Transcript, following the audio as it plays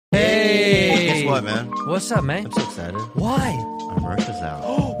Guess what, man? What's up, man? I'm so excited. Why? Our merch is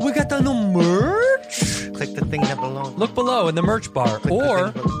out. We got the new merch. Click the thing down below. Look below in the merch bar, Click the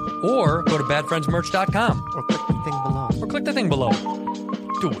or thing below. go to badfriendsmerch.com Or click the thing below. or click the thing below.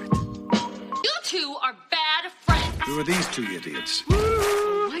 Do it. You two are bad friends. Who are these two idiots? A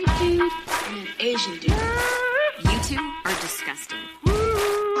white dude and an Asian dude. You two are disgusting.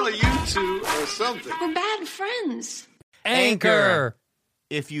 Well, you two are something. We're bad friends. Anchor.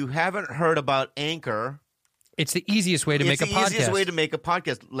 If you haven't heard about Anchor, It's the easiest way to make a it's podcast. the easiest way to make a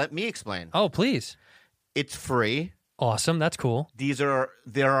podcast. Let me explain. Oh, please. It's free. Awesome. That's cool. There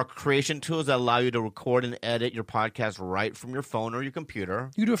are creation tools that allow you to record and edit your podcast right from your phone or your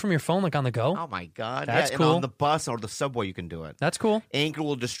computer. You can do it from your phone, like on the go. Oh my God. That's yeah, cool. And on the bus or the subway you can do it. That's cool. Anchor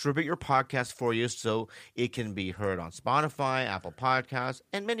will distribute your podcast for you so it can be heard on Spotify, Apple Podcasts,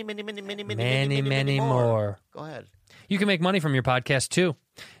 and many more. Go ahead. You can make money from your podcast too.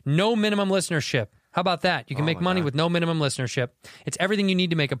 No minimum listenership. How about that? You can make money with no minimum listenership. It's everything you need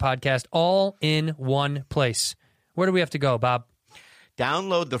to make a podcast all in one place. Where do we have to go, Bob?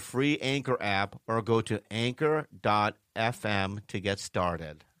 Download the free Anchor app or go to anchor.fm to get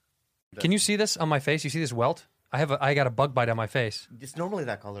started. Can you see this on my face? You see this welt? I got a bug bite on my face. It's normally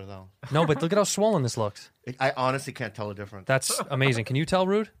that color, though. No, but look at how swollen this looks. I honestly can't tell the difference. That's amazing. Can you tell,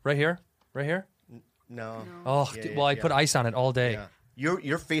 Rude? Right here? Right here? No. Oh, well, I put ice on it all day. Yeah.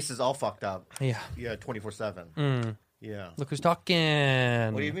 Your face is all fucked up. Yeah. Yeah, 24/7. Yeah. Look who's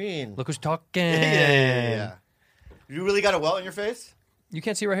talking. What do you mean? Look who's talking. Yeah. You really got a welt in your face? You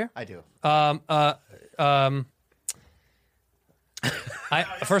can't see right here? I do.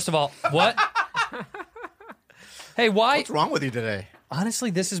 First of all, what? Hey, why? What's wrong with you today? Honestly,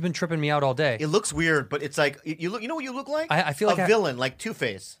 this has been tripping me out all day. It looks weird, but it's like you look. You know what you look like? I feel like a villain, like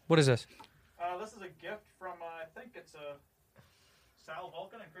Two-Face. What is this? This is a gift from, I think it's Sal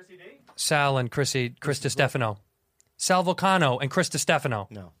Vulcan and Chrissy D. Sal and Chris DiStefano. Sal Vulcano and Chris DiStefano.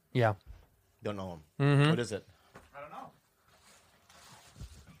 No, Yeah. don't know him. Mm-hmm. What is it? I don't know.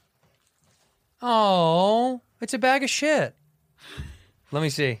 Oh, it's a bag of shit. Let me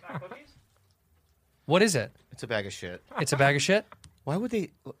see. Not cookies? What is it? It's a bag of shit. It's a bag of shit? Why would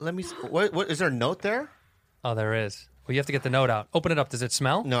they? Let me. What is there a note there? Oh, there is. Well, you have to get the note out. Open it up. Does it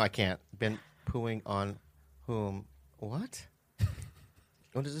smell? No, I can't. Been pooing on whom? What?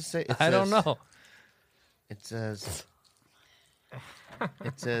 What does it say? It I don't says- know. It says.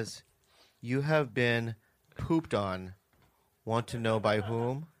 It says, you have been pooped on. Want to know by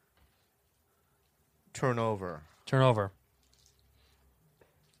whom? Turn over. Turn over.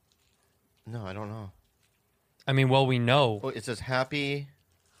 No, I don't know. I mean, well, we know. Oh, it says happy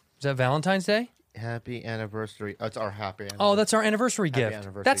Is that Valentine's Day? anniversary. Oh, it's our happy anniversary. Oh, that's our anniversary Happy gift.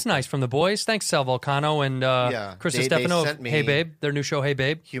 anniversary That's gift. nice from the boys. Thanks, Sal Vulcano and Yeah, Chris they DiStefano. sent me- Hey Babe, their new show, Hey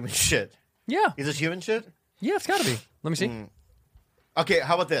Babe. human shit. Yeah, Is this human shit? yeah, it's got to be. Let me see. Okay,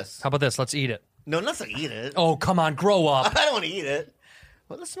 how about this? How about this? Let's eat it. No, not to eat it. Oh, come on, grow up. I don't want to eat it.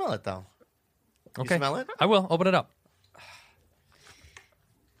 Well, let's smell it, though. Okay, smell it? I will. Open it up.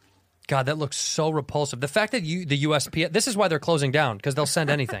 God, that looks so repulsive. The fact that the USPS, this is why they're closing down, because they'll send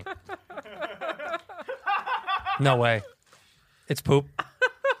anything. No way. It's poop.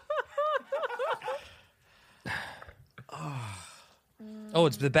 Oh,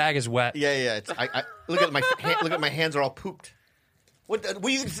 the bag is wet. Yeah. It's, I look at look at my hands are all pooped. What the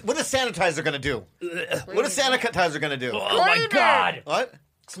sanitizer gonna do? What is sanitizer gonna do? Oh my God. What?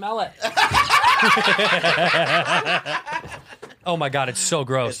 Smell it. Oh my God, it's so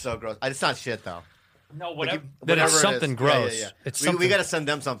gross. It's so gross. It's not shit though. No, Whatever That it it's is. something Yeah, gross. Yeah. It's we something. gotta send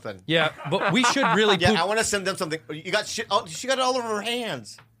them something. Yeah, but we should really poop. Yeah, I want to send them something. You got shit. Oh, she got it all over her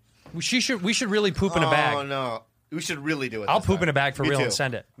hands. We should really poop in a bag. Oh no, we should really do it. I'll this poop time. in a bag for Me real too. and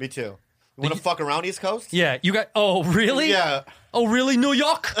send it. Me too. You want to fuck around East Coast? Yeah, you got. Oh, really? Yeah. Oh, really, New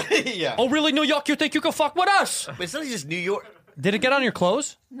York? Yeah. Oh, really, New York? You think you can fuck with us? But it's not just New York. Did it get on your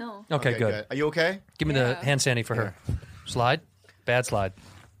clothes? No. Okay, good. Are you okay? Give me the hand sandy for her. Slide. Bad slide.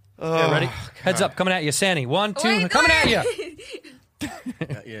 Oh, Yeah, ready? Heads up, coming at you, Sandy. 1, 2, Wait, coming at there. you.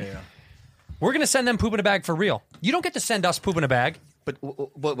 Yeah. We're gonna send them poop in a bag for real. You don't get to send us poop in a bag. But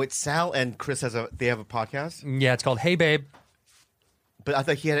wait, Sal and Chris they have a podcast. Yeah, it's called Hey Babe. But I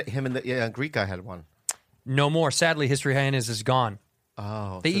thought him and the Greek guy had one. No more. Sadly, History Hyenas is gone.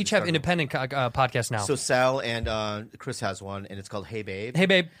 Oh, They so each have started- independent podcasts now. So Sal and Chris has one, and it's called Hey Babe. Hey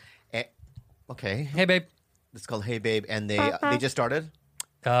Babe. Okay, Hey Babe. it's called Hey Babe, and they just started.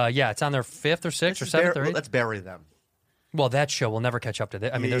 Yeah, it's on their 5th or 6th or 7th or 8th. Let's bury them. Well, that show will never catch up to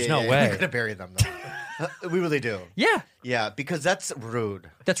this. I mean, there's no We're way. gonna bury them. Though. We really do. Yeah. Yeah, because that's rude.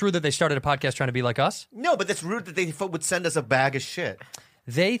 That's rude that they started a podcast trying to be like us. No, but that's rude that they would send us a bag of shit.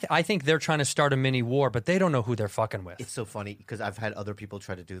 I think they're trying to start a mini war, but they don't know who they're fucking with. It's so funny because I've had other people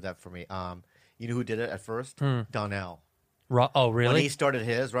try to do that for me. You know who did it at first? Donnell. Oh, When really? he started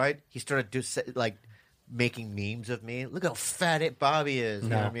his, right? He started making memes of me. Look how fat Bobby is. You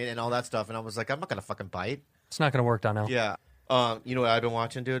know what I mean? And all that stuff. And I was like, I'm not going to fucking bite. It's not going to work, Donnell. Yeah. You know what I've been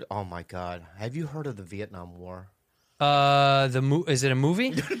watching, dude? Oh, my God. Have you heard of the Vietnam War? Is it a movie?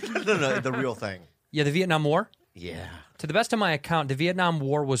 No, the real thing. Yeah, the Vietnam War. Yeah. To the best of my account, the Vietnam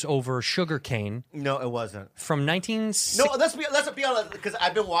War was over sugarcane No, it wasn't. from 1960. No, let's be honest, because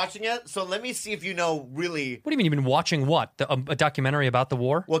I've been watching it. So let me see if you know really. What do you mean you've been watching what? A documentary about the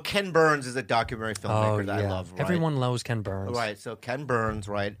war? Well, Ken Burns is a documentary filmmaker that I love. Right? Everyone loves Ken Burns. Right. So Ken Burns,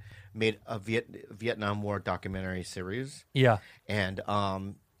 right, made a Vietnam War documentary series. Yeah. And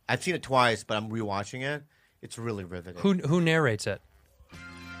I've seen it twice, but I'm rewatching it. It's really riveting. Who narrates it?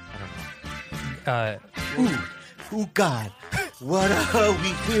 I don't know. Ooh, God, what are we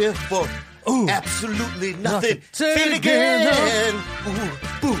here for? Ooh, absolutely nothing. Say it again.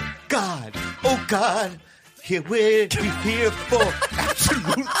 Ooh, God, oh God, here we're here for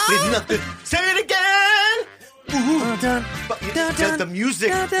absolutely nothing. Say it again. Ooh, just the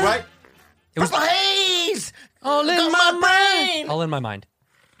music, right? It was Purple Haze. All in Got my brain. All in my mind.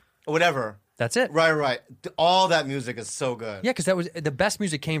 Whatever. That's it. Right. All that music is so good. Yeah, because that was the best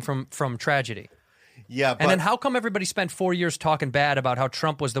music came from tragedy. Yeah, but And then how come everybody spent 4 years talking bad about how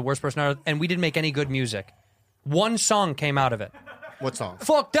Trump was the worst person on earth, and we didn't make any good music? One song came out of it. what song?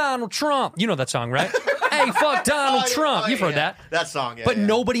 Fuck Donald Trump. You know that song, right? Hey, fuck Donald Trump. You've heard that. That song, yeah. But yeah.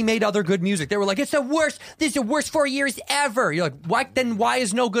 nobody made other good music. They were like, it's the worst. This is the worst 4 years ever. You're like, why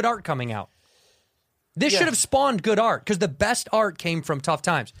is no good art coming out? This should have spawned good art, because the best art came from tough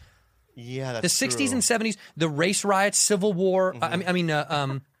times. Yeah, The that's 60s true. and 70s, the race riots, Civil War.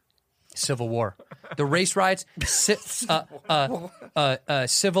 Civil War. The race riots,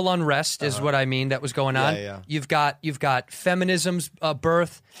 civil unrest is what I mean that was going on. Yeah. You've got feminism's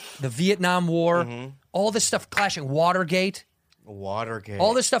birth, the Vietnam War, all this stuff clashing, Watergate,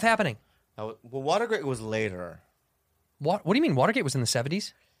 all this stuff happening. Well, Watergate was later. What do you mean? Watergate was in the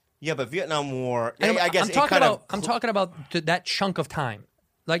 70s? Yeah, but Vietnam War. And I guess I'm talking about that chunk of time,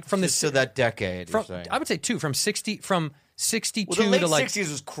 like from so that decade. from you're saying. I would say from 62 well, the late to like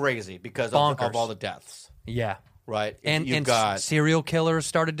 60s was crazy because bonkers. of all the deaths, yeah. right? And You've got serial killers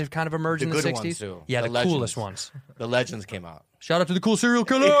started to kind of emerge in the good 60s. ones, too. Yeah, The the legends. coolest ones. the legends came out. Shout out to the cool serial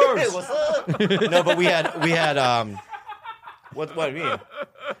killers. Hey, what's up? No, but we had what do you mean?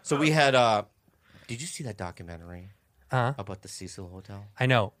 So we had did you see that documentary about the Cecil Hotel? I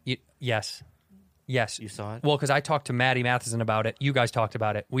know. Yes. You saw it? Well, because I talked to Maddie Matheson about it. You guys talked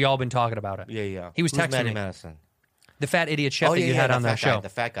about it. We all been talking about it. Yeah. He was Who's texting Maddie me. Madison? The fat idiot chef that you had on the that fat guy, show. the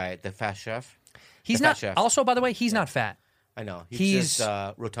fat guy, the fat chef. He's the fat not. chef. Also, by the way, he's not fat. I know. He's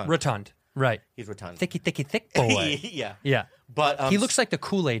just rotund. Rotund. Right. He's rotund. Thicky, thick boy. yeah. Yeah. But He looks like the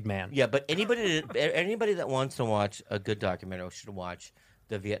Kool-Aid man. Yeah, but anybody that wants to watch a good documentary should watch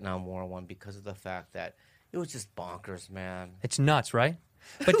the Vietnam War one because of the fact that it was just bonkers, man. It's nuts, right?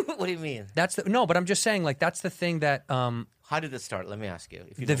 But What do you mean? but I'm just saying, like, that's the thing that How did it start? Let me ask you.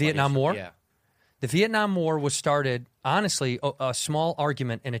 If you The know about Vietnam history. War? Yeah. the Vietnam War was started, honestly, a small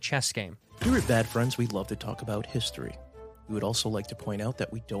argument in a chess game. Here at Bad Friends, we love to talk about history. We would also like to point out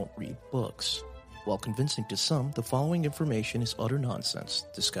that we don't read books. While convincing to some, the following information is utter nonsense,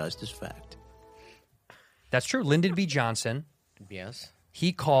 disguised as fact. That's true. Lyndon B. Johnson, Yes.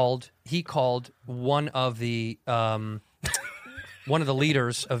 he called one of the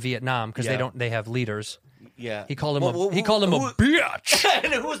leaders of Vietnam, because Yeah. they have leaders. Yeah. He called him Well, a bitch.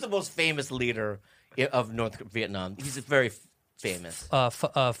 And who was the most famous leader of North Vietnam? He's very famous.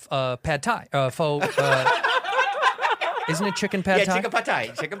 Pad Thai. Isn't it chicken pad Yeah, Thai? Chicken Pad Thai.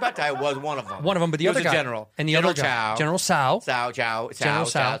 Chicken Pad Thai was one of them. One of them, but the He other was guy, a general. and the General other guy, Chow. General Cao, Chow. General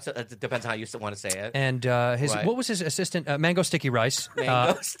Cao. So it depends how you want to say it. and his Right. what was his assistant? Mango Sticky Rice.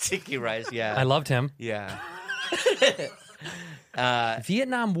 Mango sticky rice. Yeah. I loved him. Yeah.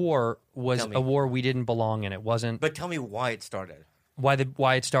 Vietnam War was Tell me. a war we didn't belong in. It wasn't But tell me why it started. why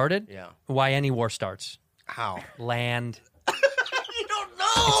it started. Yeah. Why any war starts. How? Land. You don't know.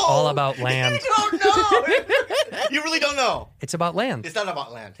 It's all about land. You don't know. You really don't know. It's about land. It's not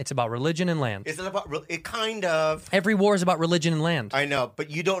about land. It's about religion and land. It's not about. It kind of. Every war is about religion and land. I know, but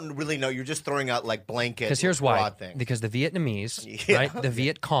you don't really know. You're just throwing out like blanket. Because here's why. broad things. Because the Vietnamese, Yeah. right? The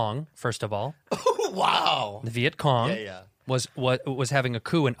Viet Cong, first of all, Wow. the Viet Cong Yeah. was having a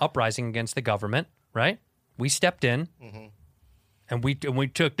coup and uprising against the government, right? We stepped in, and we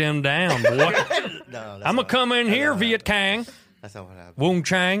took them down, boy. No, that's I'm gonna not- come in that's here, not what Viet happened. Cong, That's not what happened. Woon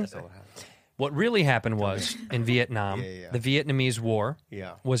Chang. That's not what happened. What really happened was in Vietnam, the Vietnamese War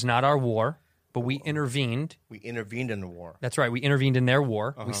was not our war, but we intervened. We intervened in the war. That's right. We intervened in their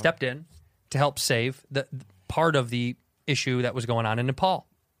war. We stepped in to help save the part of the issue that was going on in Nepal.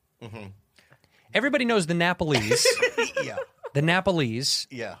 Everybody knows the Nepalese. The Nepalese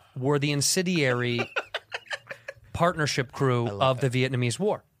were the incendiary partnership crew of the Vietnamese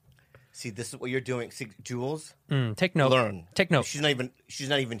War. See, this is what you're doing. See, Jules, take note. learn. Take note. She's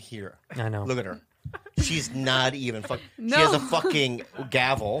not even here. I know. Look at her. She's not even. No. She has a fucking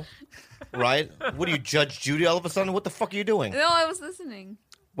gavel, right? What are you, Judge Judy? All of a sudden, what the fuck are you doing? No, I was listening.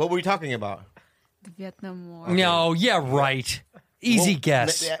 What were you talking about? The Vietnam War. No, yeah, right. Easy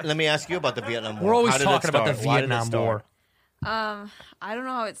guess. Let me ask you about the Vietnam War. We're always How did it talking about the start? Why did it Vietnam start? War. I don't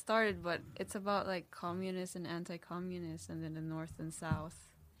know how it started, but it's about like communists and anti-communists, and then the North and South.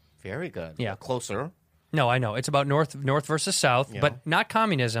 Very good. Yeah. Closer. No, I know. It's about North versus South, Yeah. but not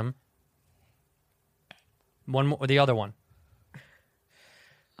communism. One more, the other one.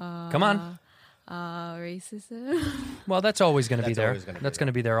 Come on. Racism. Well, that's always going to be That's there. always gonna be That's there. going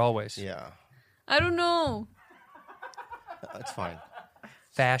to be there always. Yeah. I don't know. That's fine.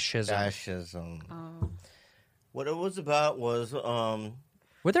 Fascism. Fascism. What it was about was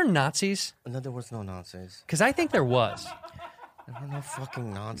Were there Nazis? no, there was no Nazis. Because I think there was. There were no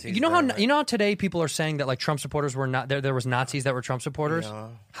fucking Nazis. You know how there. today people are saying that like Trump supporters were not there. There was Nazis that were Trump supporters. Yeah.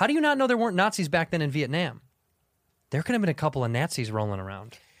 How do you not know there weren't Nazis back then in Vietnam? There could have been a couple of Nazis rolling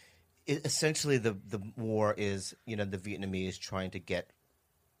around. Essentially, the war is the Vietnamese trying to get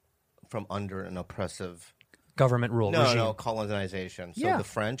from under an oppressive Government rule regime. colonization. So Yeah. the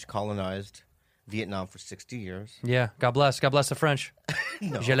French colonized Vietnam for 60 years. Yeah, God bless the French.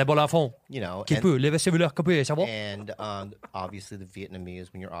 J'ai les bons enfants. Qui And, peut, laissez-vous leur couper, ça va? and obviously the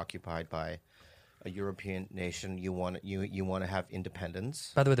Vietnamese, when you're occupied by a European nation, you want to have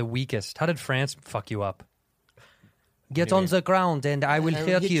independence. By the way, the weakest. How did France fuck you up? Get on the ground and I will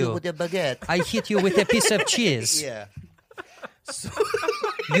hurt you. with a baguette. I hit you with a piece of cheese. Yeah.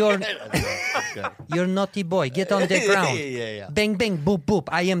 You're naughty boy. Get on the ground. Yeah. Bang, bang, boop, boop.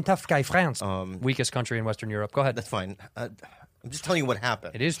 I am tough guy, France. Weakest country in Western Europe. Go ahead. That's fine. I'm just telling you what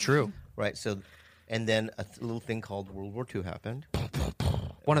happened. It is true. Right. So, and then a little thing called World War II happened.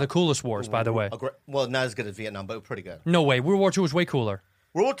 One of the coolest wars, by the way. Well, not as good as Vietnam, but pretty good. No way. World War II was way cooler.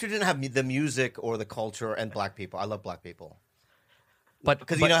 World War II didn't have the music or the culture and black people. I love black people. But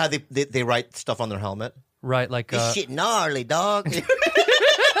Because you know how they write stuff on their helmet? right, like This shit gnarly, dog.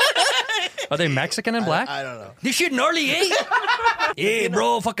 are they Mexican and black? I don't know. This shit gnarly, eh? Hey,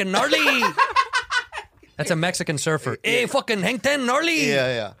 bro, fucking gnarly. That's a Mexican surfer. Hey, fucking hang ten, gnarly.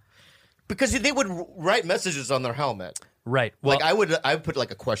 Yeah. Because they would write messages on their helmet. Right. Well, Like I would put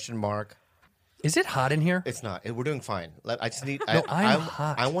like a question mark. is it hot in here? It's not. We're doing fine. I just need. No, I'm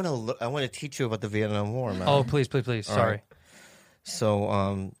hot. I want to teach you about the Vietnam War, man. Oh, please. Sorry. right.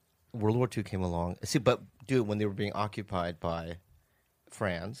 So World War II came along. See, but dude, when they were being occupied by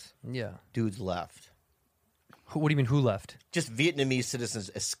France, Yeah. dudes left. What do you mean? Who left? Just Vietnamese citizens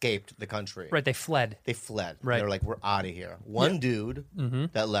escaped the country. Right. They fled. They fled. Right. They're like, we're out of here. One dude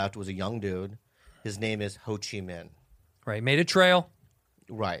that left was a young dude. His name is Ho Chi Minh. Right. Made a trail.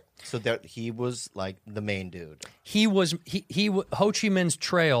 Right. So he was like the main dude. Ho Chi Minh's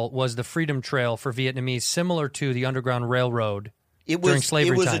trail was the freedom trail for Vietnamese, similar to the Underground Railroad during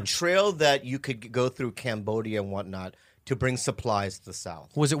slavery It was times. a trail that you could go through Cambodia and whatnot to bring supplies to the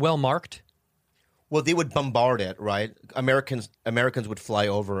south. Was it well marked? Well, they would bombard it, right? Americans would fly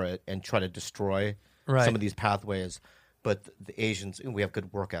over it and try to destroy Right. some of these pathways. But the Asians, we have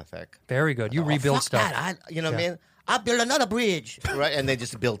good work ethic. Very good. You rebuild Fuck stuff. that. You know what I mean? I'll build another bridge, right? And they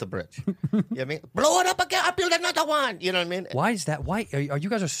just built a bridge. You know what I mean? Blow it up again. I'll build another one. You know what I mean? Why is that? Why are you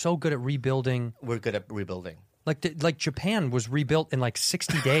guys are so good at rebuilding? We're good at rebuilding. Like Japan was rebuilt in like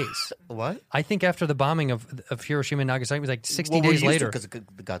 60 days. What? I think after the bombing of Hiroshima and Nagasaki it was like 60 Well, we're days used to later because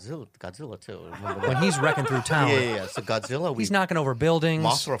the Godzilla too. Remember when that? he's wrecking through town. Yeah. So Godzilla, He's knocking over buildings.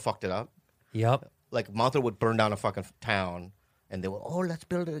 Mothra fucked it up. Yep. Like Mothra would burn down a fucking town, and they would, let's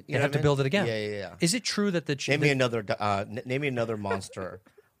build it. They have to build it again. Yeah. Is it true that Name me another monster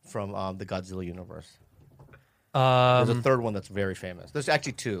from the Godzilla universe. There's a third one that's very famous. There's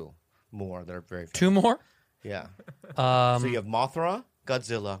actually two more that are very famous. two more? Yeah. So you have Mothra,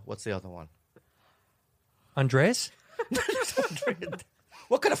 Godzilla. What's the other one? Andres?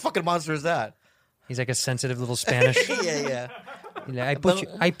 What kind of fucking monster is that? He's like a sensitive little Spanish. Yeah. He's like,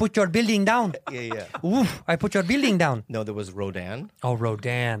 I put your building down. Yeah. Oof, I put your building down. No, there was Rodan. Oh,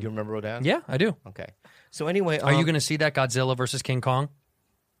 Rodan. You remember Rodan? Yeah, I do. Okay. So anyway, Are you going to see that Godzilla versus King Kong?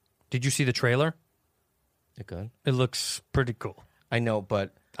 Did you see the trailer? Good. It looks pretty cool. I know,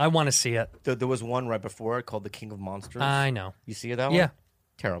 but I want to see it. There was one right before it called The King of Monsters. I know. You see that one? Yeah.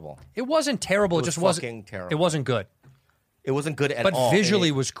 Terrible. It wasn't terrible. It was just wasn't fucking terrible. It wasn't good. It wasn't good at But all.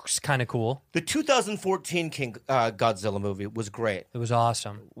 visually was kind of cool. The 2014 Godzilla movie was great. It was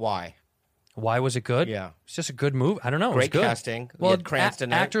awesome. Why? Why was it good? Yeah. It's just a good movie. I don't know. It was Great good. casting. We Well, had Cranston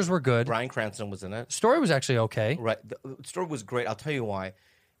in it. actors were good. Bryan Cranston was in it. Story was actually okay. Right. The story was great. I'll tell you why.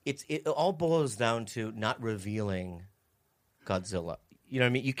 It all boils down to not revealing Godzilla. You know what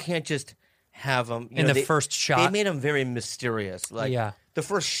I mean? You can't just have him In the first shot. They made him very mysterious. Like Yeah. the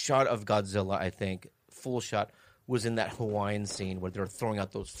first shot of Godzilla, I think, full shot, was in that Hawaiian scene where they're throwing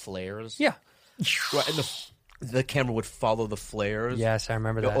out those flares. Yeah. Right, and the camera would follow the flares. Yes, I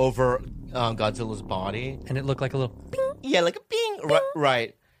remember that. Over Godzilla's body. And it looked like a little. Yeah, like a bing.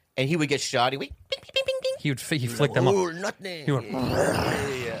 Right. And he would get shot. He would bing, bing, bing, bing. He flicked them up. Oh, nothing. He went.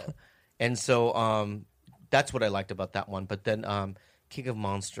 Yeah. And so that's what I liked about that one. But then King of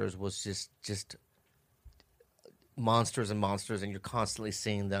Monsters was just monsters and monsters, and you're constantly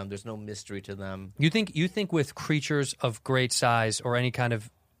seeing them. There's no mystery to them. You think with creatures of great size or any kind of,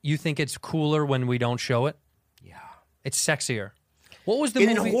 you think it's cooler when we don't show it? Yeah. It's sexier. What was the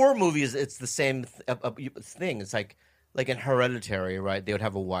In movie? horror movies, it's the same thing. It's like in Hereditary, right? They would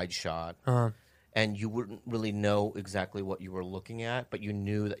have a wide shot. And you wouldn't really know exactly what you were looking at, but you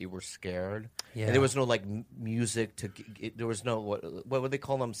knew that you were scared. Yeah. And there was no like music to. There was no what would they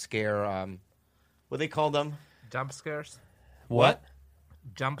call them? Scare. What they call them? Jump scares. What?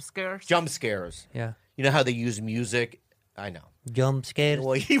 Jump scares. Jump scares. Yeah. You know how they use music? I know. Jump scares.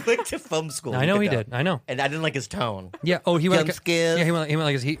 Well, he went to film school. I know he did. I know. And I didn't like his tone. Yeah. Oh, he went. Jump scares. Yeah, he went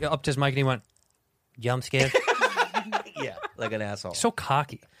like he upped his mic and he went, jump scares. Yeah, like an asshole. So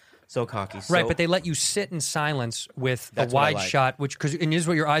cocky. So cocky. Right, but they let you sit in silence with a That's what I wide like. shot, and this is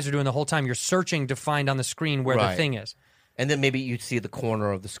what your eyes are doing the whole time. You're searching to find on the screen where the Right. thing is. And then maybe you'd see the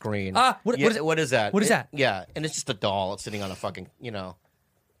corner of the screen. What Yeah, is it? What is that? What is that? Yeah, and it's just a doll sitting on a fucking, yeah.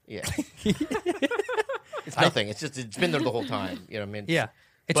 It's nothing. It's been there the whole time. You know what I mean? Yeah,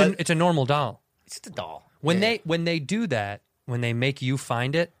 But- it's a normal doll. It's just a doll. When Yeah. they do that, when they make you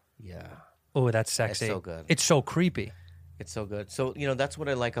find it, Yeah. oh, that's sexy. so good. It's so creepy. It's so good. So, that's what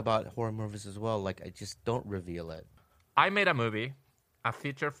I like about horror movies as well. Like, I just don't reveal it. I made a movie, a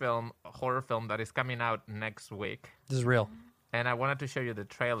feature film, a horror film that is coming out next week, This is real. and I wanted to show you the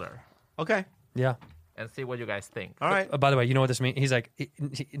trailer Okay. Yeah. and see what you guys think. All right. By the way, you know what this means? He's like,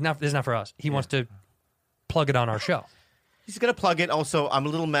 this is not for us. He wants to plug it on our show. He's going to plug it. Also, I'm a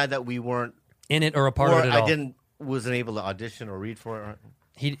little mad that we weren't, In it or a part of it at all. wasn't able to audition or read for it.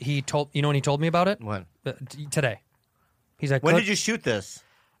 He told, you know when he told me about it? When? Today. He's like, When "Clip-" did you shoot this?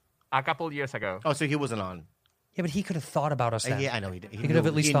 A couple years ago. Oh, so he wasn't on. Yeah, but he could have thought about us then. Yeah, I know he did. He could have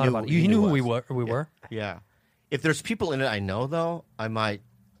at least thought about it. He knew who we were. Yeah. If there's people in it I know, though, I might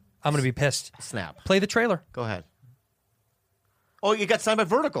I'm going to be pissed. snap. Play the trailer. Go ahead. Oh, you got signed by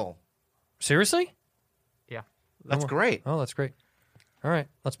Vertical. Seriously? Yeah. That's great. Oh, that's great. All right,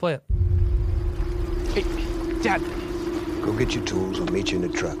 let's play it. Hey, Dad. Go get your tools. I'll meet you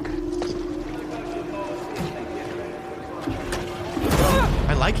in the truck.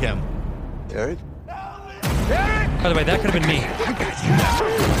 I like him. Eric? By the way, that could have been me.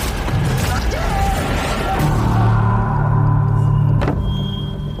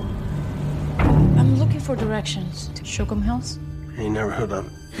 I'm looking for directions to Shockham Hills. You never heard of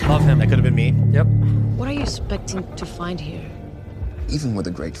it. Love him. That could have been me. Yep. What are you expecting to find here? Even with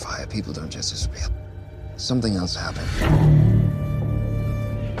a great fire, people don't just disappear. Something else happened.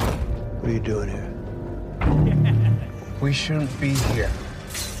 What are you doing here? We shouldn't be here.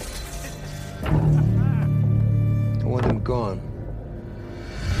 I want him gone.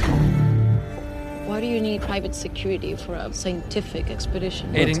 Why do you need private security for a scientific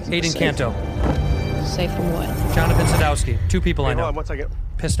expedition? Aiden Canto. Safe from what? Jonathan Sadowski. Two people I know. Hold on, one second.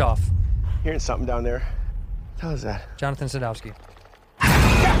 Pissed off. Hearing something down there. What the hell is that? Jonathan Sadowski.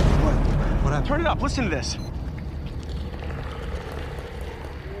 What happened? Turn it up. Listen to this.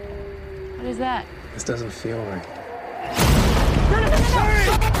 What is that? This doesn't feel right.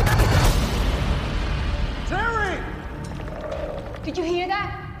 Terry! Did you hear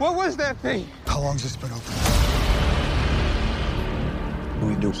that? What was that thing? How long's this been open?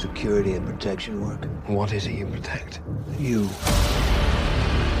 We do security and protection work. What is it you protect? You.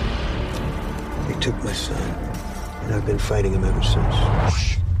 They took my son, and I've been fighting him ever since.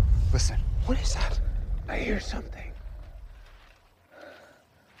 Shh. Listen. What is that? I hear something.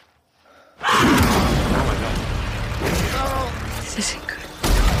 This isn't good.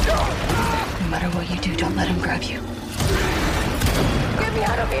 No matter what you do, don't let him grab you. Get me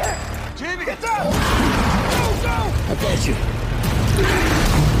out of here! Jamie, get down! Go, go! I got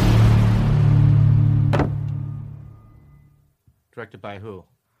you. Directed by who?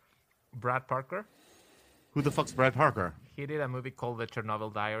 Brad Parker. Who the fuck's Brad Parker? He did a movie called The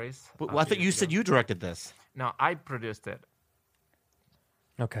Chernobyl Diaries. But, I thought you said you directed this. No, I produced it.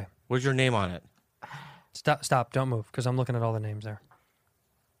 Okay. Where's your name on it? Stop. Don't move, because I'm looking at all the names there.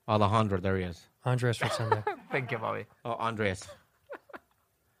 Alejandro, there he is. Andres Rosende. Thank you, Bobby. Oh, Andres.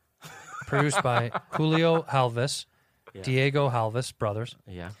 Produced by Julio Halvis, Diego Halvis brothers.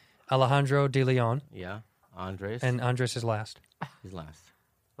 Yeah. Alejandro De Leon. Yeah. Andres. And Andres is last. He's last.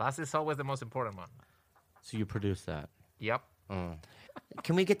 Last is always the most important one. So you produced that. Yep.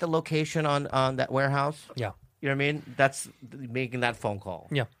 Can we get the location on that warehouse? Yeah. You know what I mean? That's making that phone call.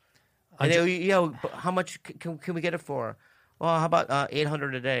 Yeah. And but how much can we get it for? Well, how about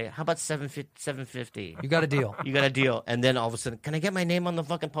 $800 a day? How about $750? You got a deal. You got a deal. And then all of a sudden, can I get my name on the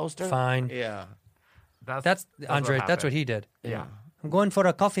fucking poster? Fine. Yeah. That's Andre. That's what he did. Yeah. I'm going for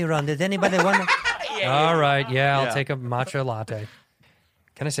a coffee run. Does anybody want to? All right. Yeah, I'll take a matcha latte.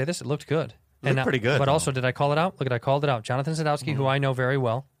 Can I say this? It looked good. Looked pretty good. But though. also, did I call it out? Look at I called it out. Jonathan Sadowski, who I know very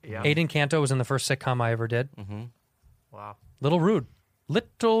well. Yeah. Aiden Canto was in the first sitcom I ever did. Wow. Little rude.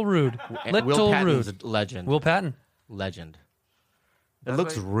 Little rude. Will Little Patton's rude. a legend. Will Patton. Legend. It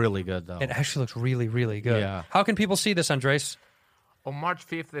looks really good, though. It actually looks really, really good. Yeah. How can people see this, Andres? On March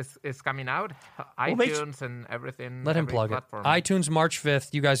 5th is coming out. make iTunes and everything. Let him every plug platform. it. iTunes March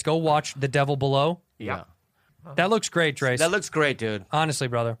 5th. You guys go watch The Devil Below. Yeah. That looks great, Trace. That looks great, dude. Honestly,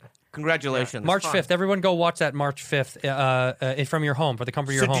 brother. Congratulations. March 5th. Everyone go watch that March 5th from your home, for the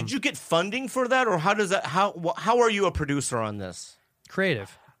comfort of your So home. did you get funding for that, or how does that? How are you a producer on this?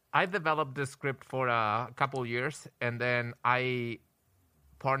 Creative. I developed the script for a couple years, and then I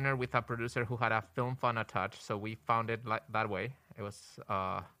partnered with a producer who had a film fun attached, so we found it that way. It was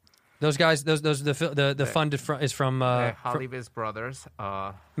Those guys, the fund is from Halivis Brothers,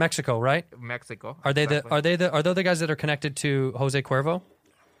 Mexico, right? Mexico. Are they exactly. the guys that are connected to Jose Cuervo?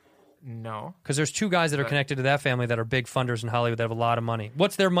 No, Because there's two guys that are connected to that family that are big funders in Hollywood that have a lot of money.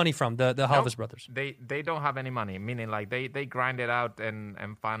 What's their money from? The Halvis brothers. They don't have any money, meaning like they grind it out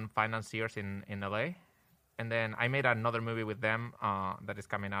and find financiers in LA. And then I made another movie with them that is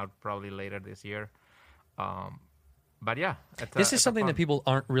coming out probably later this year. But yeah, this is something that people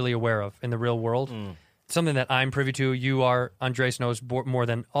aren't really aware of in the real world. Something that I'm privy to. You are, Andres knows more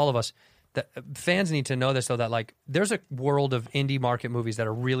than all of us. That fans need to know this, though, that like there's a world of indie market movies that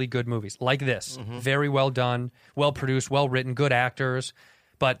are really good movies, like this. Very well done, well produced, well written, good actors,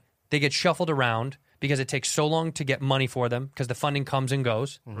 but they get shuffled around because it takes so long to get money for them because the funding comes and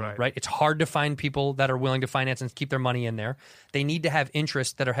goes. Right? It's hard to find people that are willing to finance and keep their money in there. They need to have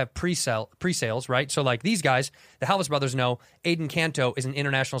interests that have pre-sales, right? So like these guys, the Halvis brothers know Aiden Canto is an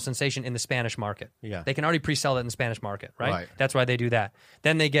international sensation in the Spanish market. Yeah. They can already pre-sell it in the Spanish market, right? Right. That's why they do that.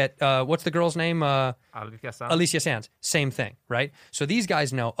 Then they get, what's the girl's name? Alicia Sanz. Alicia Sanz. Same thing, right? So these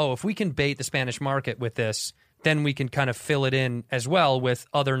guys know, if we can bait the Spanish market with this, then we can kind of fill it in as well with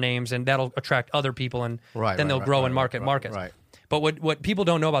other names, and that'll attract other people, and then they'll grow and markets. Right. But what people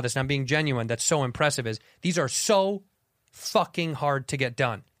don't know about this, and I'm being genuine, that's so impressive, is these are so fucking hard to get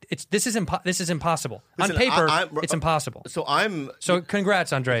done. This is impossible. Listen, on paper, it's impossible. So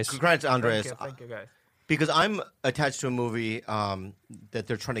congrats, Andres. Congrats, Andres. Thank you, guys. Because I'm attached to a movie that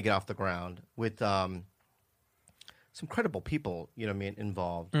they're trying to get off the ground with some credible people, you know what I mean,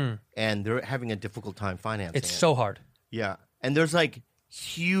 involved. And they're having a difficult time financing It's it. so hard. Yeah. And there's like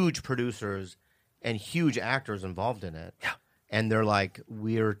huge producers and huge actors involved in it. Yeah. And they're like,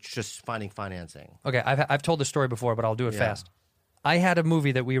 we're just finding financing. Okay, I've told this story before, but I'll do it fast. I had a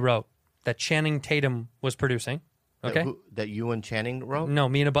movie that we wrote that Channing Tatum was producing. Okay, That you and Channing wrote? no,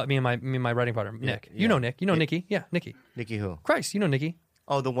 me and my writing partner, Nick. You know Nick. You know Nikki. Yeah, Nikki. Nikki who? Christ, you know Nikki.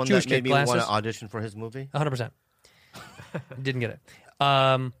 Oh, the one Jewish that kid, made me want to glasses. audition for his movie? 100%. Didn't get it.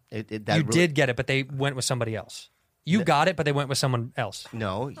 You did get it, but they went with somebody else. You got it, but they went with someone else.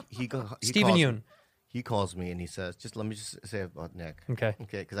 No, Stephen calls Yeun. me- He calls me and he says, let me just say about Nick. Okay.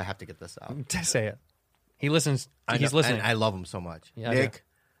 Okay, because I have to get this out. Say it. He listens. He's know, listening. and I love him so much. Yeah, I Nick,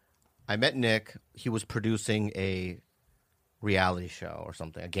 I met Nick. He was producing a reality show or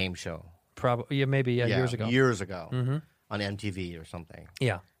something, a game show. Probably, years ago. Years ago on MTV or something.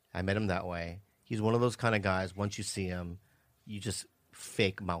 Yeah. I met him that way. He's one of those kind of guys, once you see him, you just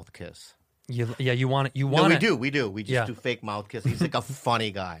fake mouth kiss. You want it. No, we do. We just do fake mouth kiss. He's like a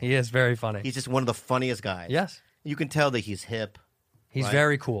funny guy. He is very funny. He's just one of the funniest guys. Yes. You can tell that he's hip. He's right?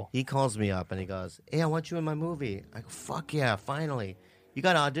 very cool. He calls me up and he goes, hey, I want you in my movie. I go, fuck yeah, finally. You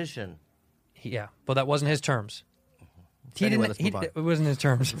got to audition. Yeah, but that wasn't his terms. Anyway, let's move on. It wasn't his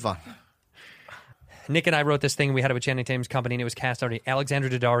terms. Move on. Nick and I wrote this thing. We had it with Channing Tatum's company, and it was cast already. Alexandra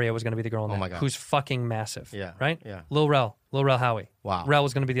Daddario was going to be the girl in that. Oh, my God. Who's fucking massive. Yeah. Right? Yeah. Lil Rel Howie. Wow. Rel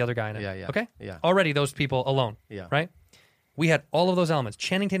was going to be the other guy in it. Yeah, yeah. Okay? Yeah. Already those people alone. Yeah. Right? We had all of those elements.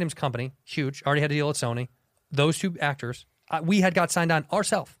 Channing Tatum's company, huge, already had a deal at Sony. Those two actors, we had got signed on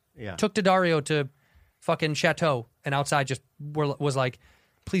ourselves. Yeah. Took Daddario to fucking Chateau, and outside just was like,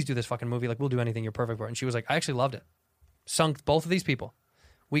 please do this fucking movie. Like, we'll do anything. You're perfect for it. And she was like, I actually loved it. Sunk both of these people.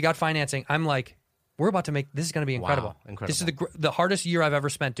 We got financing. I'm like, we're about to make, this is going to be incredible. Wow, incredible. This is the hardest year I've ever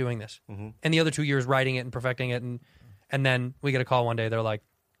spent doing this. Mm-hmm. And the other 2 years writing it and perfecting it. And then we get a call one day. They're like,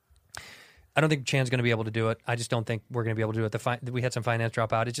 I don't think Chan's going to be able to do it. I just don't think we're going to be able to do it. We had some finance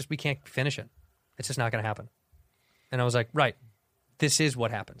drop out. It's just, we can't finish it. It's just not going to happen. And I was like, right, this is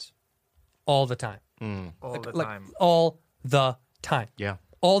what happens all the time. All the Like, time. all the time. Yeah.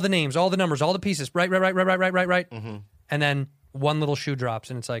 All the names, all the numbers, all the pieces. Right. Mm-hmm. And then one little shoe drops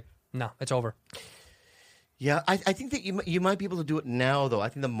and it's like, no, it's over. Yeah, I think that you might be able to do it now, though. I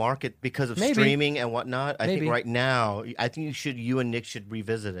think the market, because of Maybe. streaming and whatnot, I Maybe. think right now, I think you and Nick should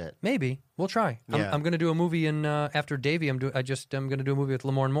revisit it. Maybe. We'll try. Yeah. I'm going to do a movie after Davey. I'm going to do a movie with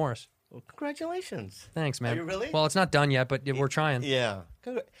Lamorne Morris. Well, congratulations. Thanks, man. Are you really? Well, it's not done yet, but we're trying. Yeah.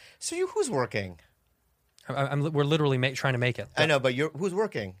 So who's working? We're literally trying to make it. I know, but who's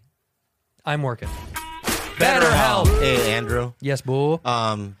working? I'm working. BetterHelp. Hey, Andrew. Yes, boo.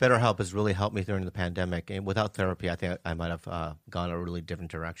 BetterHelp has really helped me during the pandemic. And without therapy, I think I might have gone a really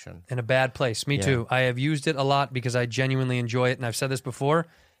different direction. In a bad place. Me Yeah. too. I have used it a lot because I genuinely enjoy it. And I've said this before.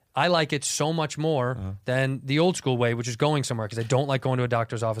 I like it so much more than the old school way, which is going somewhere, because I don't like going to a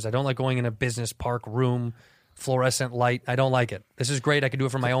doctor's office. I don't like going in a business park room, fluorescent light. I don't like it. This is great. I can do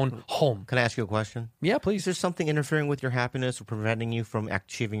it from my own home. Can I ask you a question? Yeah, Is please. there something interfering with your happiness or preventing you from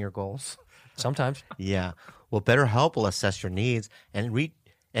achieving your goals? Sometimes. Yeah. Well, BetterHelp will assess your needs and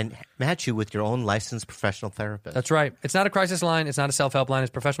match you with your own licensed professional therapist. That's right. It's not a crisis line. It's not a self-help line.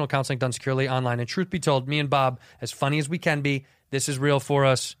 It's professional counseling done securely online. And truth be told, me and Bob, as funny as we can be, this is real for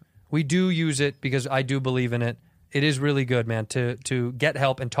us. We do use it because I do believe in it. It is really good, man, to get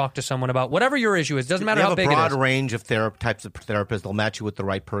help and talk to someone about whatever your issue is. Doesn't matter how big it is. They have a broad range of types of therapists. They'll match you with the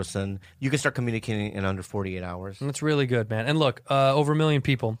right person. You can start communicating in under 48 hours. And that's really good, man. And look, over 1 million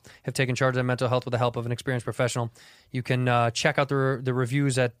people have taken charge of their mental health with the help of an experienced professional. You can check out the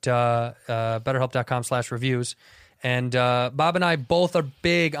reviews at betterhelp.com/reviews. And Bob and I both are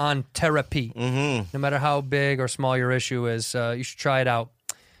big on therapy. Mm-hmm. No matter how big or small your issue is, you should try it out.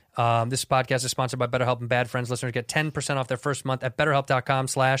 This podcast is sponsored by BetterHelp, and Bad Friends listeners get 10% off their first month at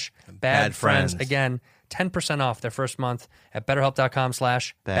betterhelp.com/badfriends. Again, 10% off their first month at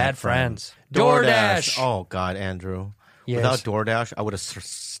betterhelp.com/badfriends. DoorDash. Oh, God, Andrew. Yes. Without DoorDash, I would have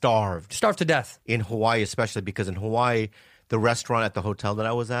starved. Starved to death. In Hawaii, especially, because in Hawaii, the restaurant at the hotel that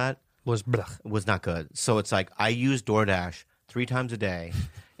I was at was not good. So it's like I use DoorDash 3 times a day.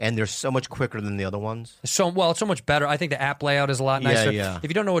 And they're so much quicker than the other ones. It's so much better. I think the app layout is a lot nicer. Yeah. If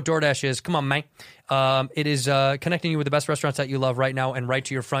you don't know what DoorDash is, come on, man. It is connecting you with the best restaurants that you love right now and right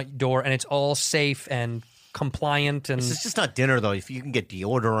to your front door, and it's all safe and compliant. And it's just not dinner, though. If you can get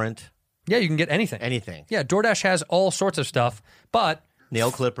deodorant. Yeah, you can get anything. Anything. Yeah, DoorDash has all sorts of stuff, but nail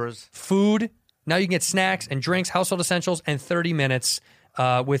clippers, food. Now you can get snacks and drinks, household essentials, and 30 minutes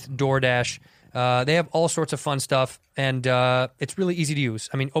with DoorDash. They have all sorts of fun stuff, and it's really easy to use.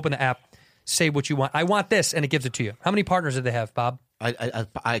 I mean, open the app, say what you want. I want this, and it gives it to you. How many partners do they have, Bob?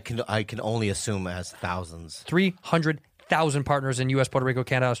 I can only assume as thousands. 300,000 partners in U.S., Puerto Rico,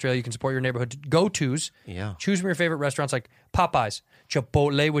 Canada, Australia. You can support your neighborhood go-tos. Yeah. Choose from your favorite restaurants like Popeyes,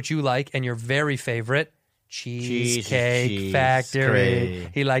 Chipotle, which you like, and your very favorite, Cheesecake Factory.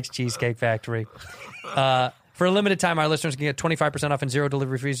 He likes Cheesecake Factory. For a limited time, our listeners can get 25% off and 0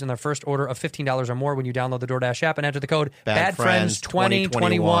 delivery fees in their first order of $15 or more when you download the DoorDash app and enter the code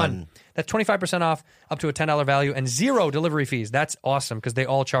BADFRIENDS2021. That's 25% off up to a $10 value and 0 delivery fees. That's awesome because they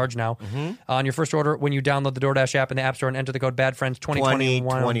all charge now. On your first order when you download the DoorDash app in the App Store and enter the code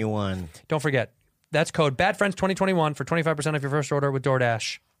BADFRIENDS2021. Don't forget, that's code BADFRIENDS2021 for 25% off your first order with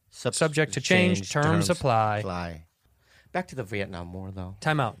DoorDash. Subject to change, terms apply. Back to the Vietnam War, though.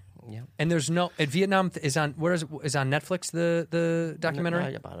 Time out. Yeah. And there's no Vietnam is on is on Netflix the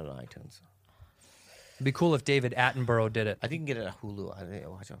documentary? No, about it on iTunes. It'd be cool if David Attenborough did it. I didn't get it at Hulu. I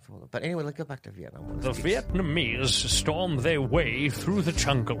didn't watch it on Hulu. But anyway, let's go back to Vietnam. The Vietnamese stormed their way through the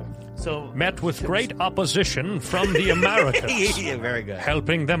jungle, met with great opposition from the Americans. Yeah, very good.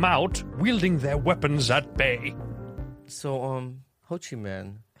 Helping them out, wielding their weapons at bay. So, Ho Chi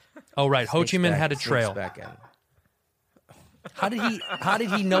Minh. Oh right, Ho Chi Minh had a trail. Back in. How did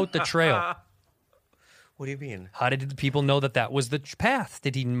he note the trail? What do you mean? How did the people know that was the path?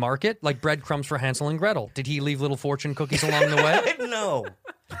 Did he mark it like breadcrumbs for Hansel and Gretel? Did he leave little fortune cookies along the way? No.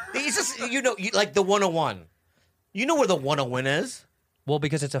 He's just, like the 101. You know where the 101 is? Well,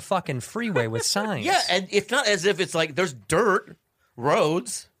 because it's a fucking freeway with signs. Yeah, and it's not as if it's like there's dirt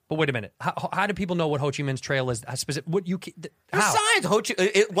roads. But wait a minute. How do people know what Ho Chi Minh's trail is? What you? How? Signs.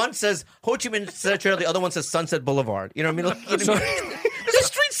 One says Ho Chi Minh Trail. The other one says Sunset Boulevard. You know what I mean? There's a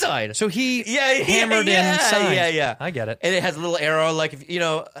street sign. So he hammered in signs. Yeah. I get it. And it has a little arrow, like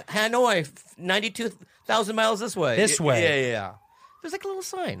Hanoi, 92,000 miles this way. This way. Yeah. There's like little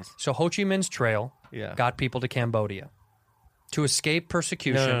signs. So Ho Chi Minh's trail got people to Cambodia to escape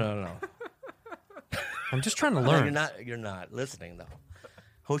persecution. No. I'm just trying to learn. You're not listening though.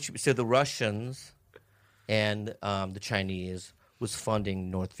 So the Russians and the Chinese was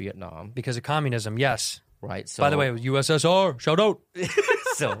funding North Vietnam because of communism. Yes, right. So by the way, USSR, shout out.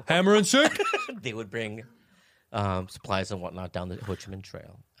 So hammer and sick. They would bring supplies and whatnot down the Ho Chi Minh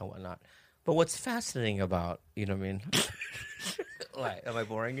Trail and whatnot. But what's fascinating about, you know what I mean? Why? Am I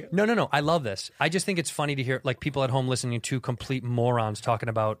boring you? No. I love this. I just think it's funny to hear like people at home listening to complete morons talking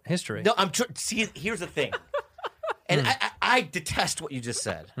about history. No, see, here's the thing. And I detest what you just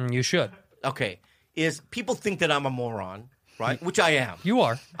said. You should. Okay. Is people think that I'm a moron, right? Which I am. You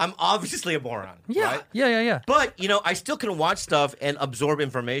are. I'm obviously a moron. Yeah. Right? Yeah. But, I still can watch stuff and absorb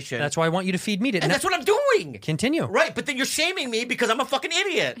information. That's why I want you to feed me. And that's what I'm doing. Continue. Right. But then you're shaming me because I'm a fucking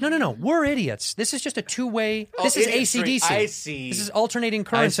idiot. No. We're idiots. This is just a two-way. This is AC/DC. I see. This is alternating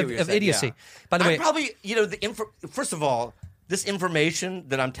currents of idiocy. Yeah. By the way. Probably, first of all, this information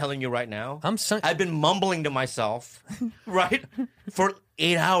that I'm telling you right now, I've been mumbling to myself, right, for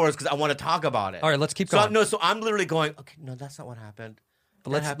 8 hours because I want to talk about it. All right, let's keep going. So I'm literally going, okay, no, that's not what happened.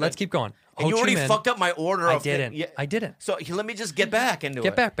 But let's keep going. And you already fucked up my order. I didn't. I didn't. So let me just get back into it.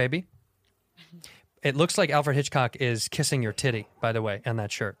 Get back, baby. It looks like Alfred Hitchcock is kissing your titty, by the way, on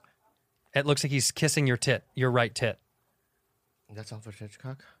that shirt. It looks like he's kissing your tit, your right tit. That's Alfred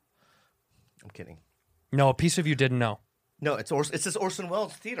Hitchcock? I'm kidding. No, a piece of you didn't know. No, it says Orson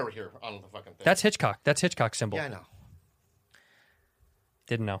Welles Theater here on the fucking thing. That's Hitchcock. That's Hitchcock's symbol. Yeah, I know.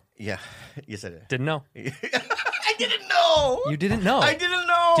 Didn't know. Yeah. Yes, I did. Didn't know. I didn't know. You didn't know. I didn't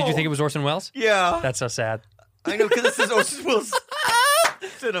know. Did you think it was Orson Welles? Yeah. That's so sad. I know, because this is Orson Welles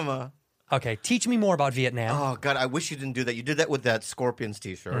cinema. Okay, teach me more about Vietnam. Oh, God, I wish you didn't do that. You did that with that Scorpions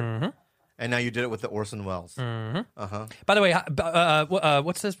t-shirt. Mm-hmm. And now you did it with the Orson Welles. Mm-hmm. Uh-huh. By the way,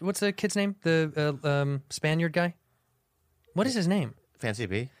 what's the kid's name? The Spaniard guy? What is his name? Fancy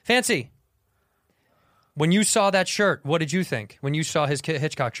B. Fancy. When you saw that shirt, what did you think? When you saw his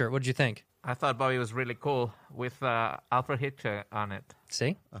Hitchcock shirt, what did you think? I thought Bobby was really cool with Alfred Hitchcock on it.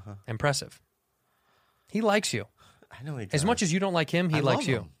 See? Impressive. He likes you. I know he does. As much as you don't like him, he likes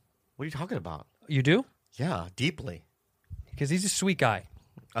you. What are you talking about? You do? Yeah, deeply. Because he's a sweet guy.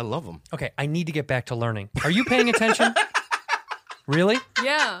 I love him. Okay, I need to get back to learning. Are you paying attention? Really?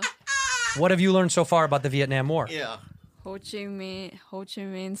 Yeah. What have you learned so far about the Vietnam War? Yeah. Ho Chi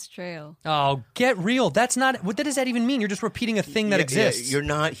Minh's trail. Oh, get real. That's not... What does that even mean? You're just repeating a thing that exists. Yeah, you're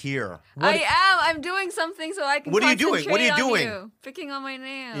not here. I am. I'm doing something so I can What are you doing? What are you doing? You. Picking on my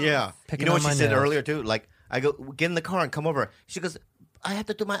nails. Yeah. Picking you know on what she my said nails. earlier, too? Like, I go, get in the car and come over. She goes, I have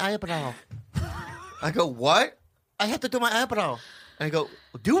to do my eyebrow. I go, what? I have to do my eyebrow. And I go,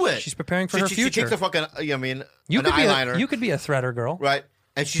 do it. She's preparing for her She future. takes a fucking, an You could eyeliner. You could be a threader girl. Right.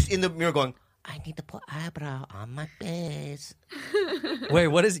 And she's in the mirror going, I need to put eyebrow on my face. Wait,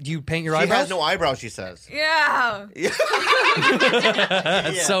 what is it? Do you paint your She eyebrows? has no eyebrow, she says. Yeah.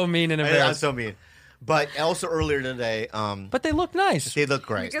 That's so mean and embarrassing. That's so mean. But also earlier today, but they look nice. They look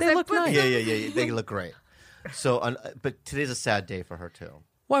great. Because They look nice. Yeah. They look great. So, but today's a sad day for her too,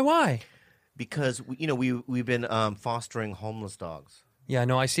 Why? because we've been fostering homeless dogs. Yeah,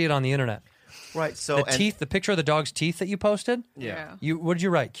 no, I see it on the internet. Right. So The teeth, the picture of the dog's teeth that you posted. Yeah. What did you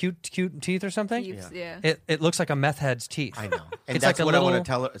write? Cute teeth or something? Keeps, yeah. It looks like a meth head's teeth. I know, and It's that's like a what little... I want to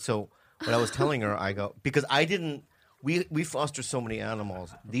tell her. So what I was telling her, I go, because I didn't. We foster so many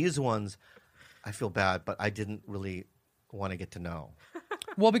animals. These ones, I feel bad, but I didn't really want to get to know.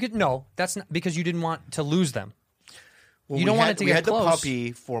 Well, that's not because you didn't want to lose them. Well, You don't want it to we get had close. the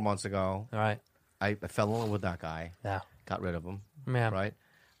puppy 4 months ago. All right. I fell in love with that guy. Yeah. Got rid of him. Yeah. Right.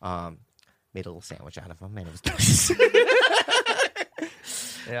 Made a little sandwich out of him, and it was delicious.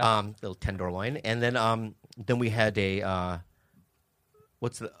 Yeah. Little tenderloin, and then we had a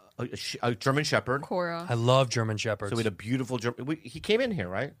German Shepherd. Cora. I love German Shepherds. So we had a beautiful German. He came in here,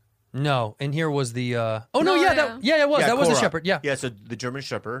 right? No, and here was the. It was. Yeah, That was a Cora. Shepherd. Yeah. Yeah. So the German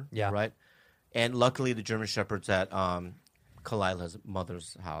Shepherd. Yeah. Right. And luckily, the German Shepherds at Kalila's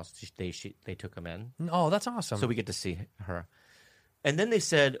mother's house. They took him in. Oh, that's awesome. So we get to see her. And then they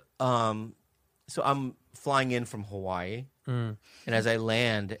said, so I'm flying in from Hawaii, and as I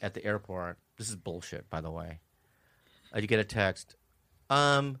land at the airport, this is bullshit, by the way. I get a text.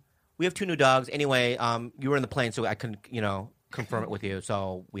 We have 2 new dogs. Anyway, you were in the plane, so I couldn't, confirm it with you.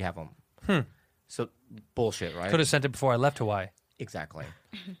 So we have them. So bullshit, right? Could have sent it before I left Hawaii. Exactly.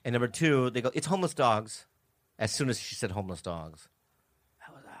 And number 2, they go, it's homeless dogs. As soon as she said homeless dogs,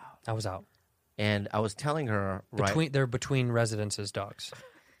 I was out. And I was telling her, they're between residences dogs.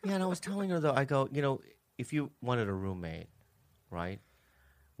 Yeah, and I was telling her, though, I go, if you wanted a roommate, right,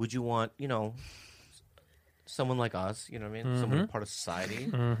 would you want, someone like us, you know what I mean? Someone part of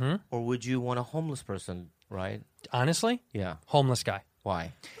society? Or would you want a homeless person, right? Honestly? Yeah. Homeless guy.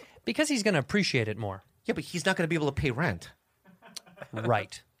 Why? Because he's going to appreciate it more. Yeah, but he's not going to be able to pay rent.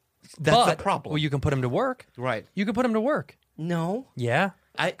 Right. That's the problem. Well, you can put him to work. Right. You can put him to work. No. Yeah.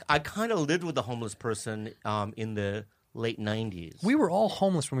 I kind of lived with a homeless person in the late 90s. We were all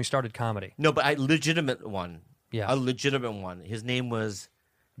homeless when we started comedy. No, but a legitimate one. Yeah. A legitimate one. His name was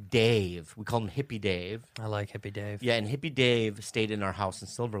Dave. We called him Hippie Dave. I like Hippie Dave. Yeah, and Hippie Dave stayed in our house in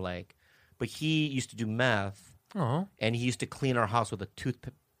Silver Lake. But he used to do meth. Oh. And he used to clean our house with a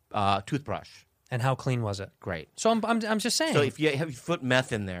toothbrush. And how clean was it? Great. So I'm just saying. So if you put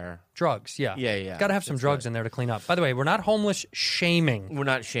meth in there, drugs, yeah, got to have some drugs in there to clean up. By the way, we're not homeless shaming. We're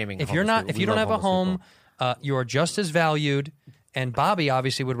not shaming. If you don't have a home, you are just as valued. And Bobby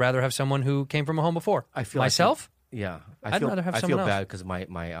obviously would rather have someone who came from a home before. I feel myself. I'd rather have someone else. bad because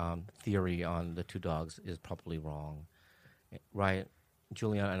my theory on the 2 dogs is probably wrong, right,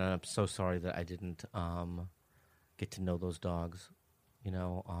 Juliana? And I'm so sorry that I didn't get to know those dogs.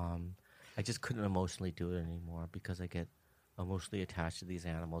 I just couldn't emotionally do it anymore because I get emotionally attached to these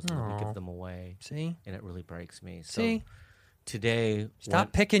animals and then we give them away. See? And it really breaks me. See? So today...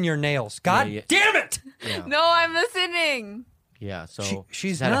 Stop picking your nails. God damn it! Yeah. No, I'm listening. Yeah, so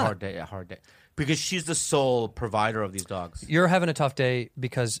she's had not. a hard day. Because she's the sole provider of these dogs. You're having a tough day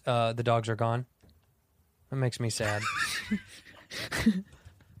because the dogs are gone? That makes me sad.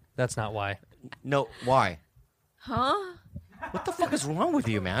 That's not why. No, why? Huh? What the fuck is wrong with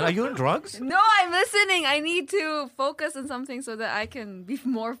you, man? Are you on drugs? No, I'm listening. I need to focus on something so that I can be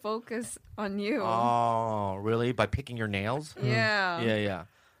more focused on you. Oh, really? By picking your nails? Yeah. Yeah.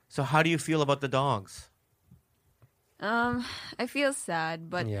 So how do you feel about the dogs? I feel sad,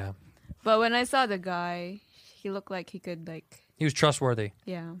 but yeah. But when I saw the guy, he looked like he could He was trustworthy.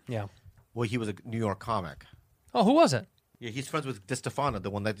 Yeah. Yeah. Well, he was a New York comic. Oh, who was it? Yeah, he's friends with DiStefano, the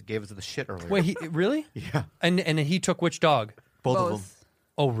one that gave us the shit earlier. Wait, really? Yeah. And he took which dog? Both of them.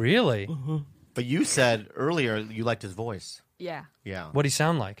 Oh, really? But you said earlier you liked his voice. Yeah. Yeah. What'd he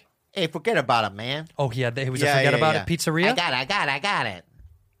sound like? Hey, forget about it, man. Oh, he was a Forget About It pizzeria? I got it.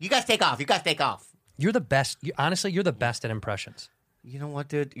 You guys take off. You're the best. Honestly, you're the best at impressions. You know what,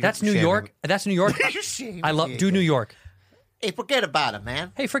 dude? That's New York. That's New York. I love New York. Hey, forget about it,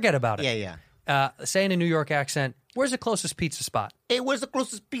 man. Hey, forget about it. Yeah. Say in a New York accent, where's the closest pizza spot? Hey, where's the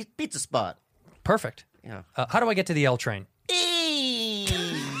closest pizza spot? Perfect. Yeah. How do I get to the L train? Hey,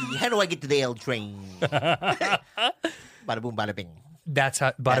 how do I get to the L train? Bada boom, bada bing. That's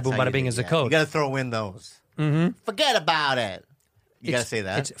how bada boom, bada bing is the code. You got to throw in those. Mm-hmm. Forget about it. You got to say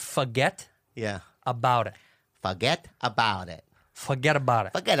that. It's forget about it. Forget about it. Forget about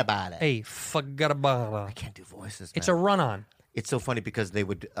it. Forget about it. Hey, forget about it. I can't do voices, man. It's a run-on. It's so funny because they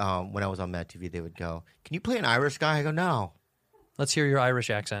would, when I was on Mad TV, they would go, "Can you play an Irish guy?" I go, "No." Let's hear your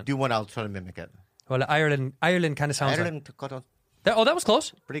Irish accent. Do one, I'll try to mimic it. Well, Ireland kind of sounds like... that was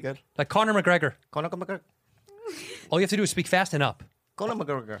close. Pretty good. Like Conor McGregor. Conor McGregor. All you have to do is speak fast and up. Conor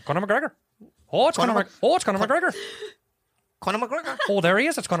McGregor. Conor McGregor. Oh, it's Conor McGregor. Conor McGregor. Oh, there he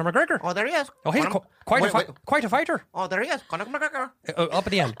is. It's Conor McGregor. Oh, there he is. Oh, he's quite a fighter. Oh, there he is. Conor McGregor. Up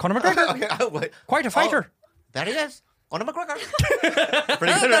at the end. Conor McGregor. Quite a fighter. Oh, there he is. Conor McGregor.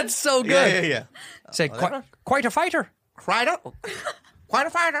 Pretty good. That's so good. Yeah. Say, quite a fighter. Quite a fighter. Quite a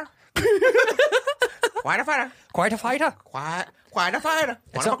fighter. Quite a fighter. Quite a fighter.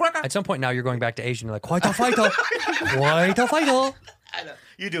 Conor McGregor. At some point now, you're going back to Asian. You're like, quite a fighter. Quite a fighter.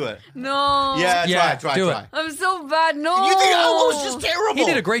 You do it. No. Yeah, try. It. I'm so bad. No. You think it was just terrible? He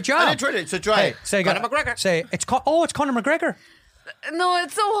did a great job. I didn't try it, so try it. Say, Conor McGregor. Say, it's Conor McGregor. No,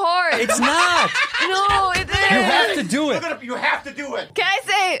 it's so hard. It's not. No, it is. You have to do it. You have to do it. Can I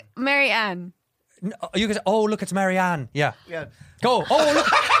say Mary Ann? No, you can say, oh, look, it's Marianne. Yeah. Go.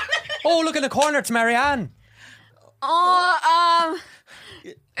 Oh, look in the corner, it's Marianne.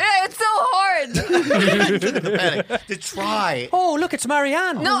 It's so hard. To try. Oh, look, it's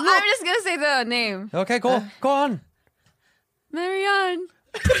Marianne. No, I'm just gonna say the name. Okay, go on. Marianne.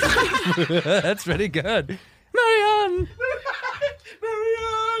 That's pretty good. Marianne.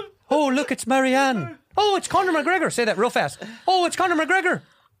 Oh, look, it's Marianne. Oh, it's Conor McGregor. Say that real fast. Oh, it's Conor McGregor.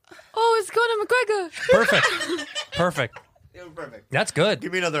 Oh, it's Conor McGregor. Perfect. Perfect. That's good.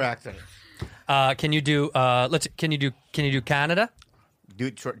 Give me another accent. Can you do? Can you do Canada? Do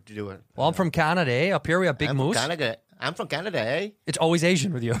it. Well, I'm from Canada. Eh? Up here we have Big Moose. I'm from Canada. Eh? It's always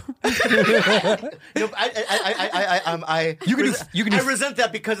Asian with you. No, I resent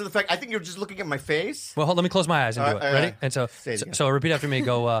that because of the fact I think you're just looking at my face. Well, let me close my eyes and do it. Ready? And so repeat after me.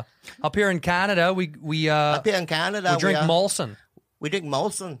 Go. Up here in Canada, we up here in Canada we drink Molson. We drink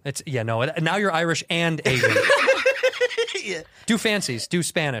Molson. It's now you're Irish and Asian. Yeah. Do fancies. Do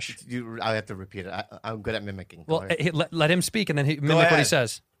Spanish. I have to repeat it. I'm good at mimicking. Well, let him speak and then mimic what he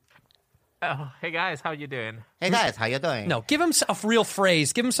says. Oh, hey guys, how you doing? Hey guys, how you doing? No, give him a real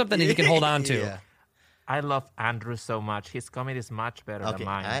phrase. Give him something that he can hold on to. Yeah. I love Andrew so much. His comedy is much better than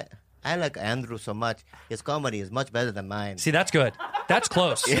mine. I like Andrew so much. His comedy is much better than mine. See, that's good. That's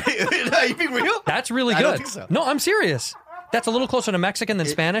close. You being real? That's really good. I don't think so. No, I'm serious. That's a little closer to Mexican than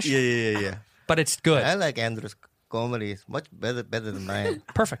Spanish. Yeah. But it's good. I like Andrew's comedy. It's much better than mine.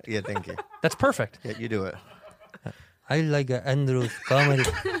 Perfect. Yeah, thank you. That's perfect. Yeah, you do it. I like Andrew's comedy.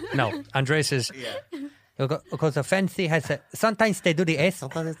 No, Andres is. Because the fancy has sometimes they do the S.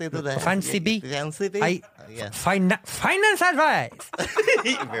 Sometimes they do the fancy B. Fancy B. Finance advice.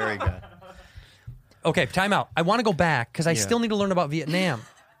 Very good. Okay, time out. I want to go back because I still need to learn about Vietnam.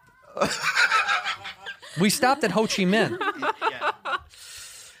 We stopped at Ho Chi Minh.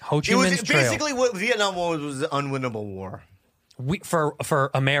 Ho Chi Minh's trail. Basically what Vietnam War was an unwinnable war. For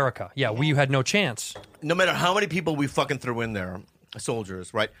America, we had no chance. No matter how many people we fucking threw in there,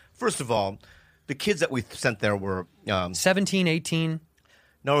 soldiers, right? First of all, the kids that we sent there were 17, 18.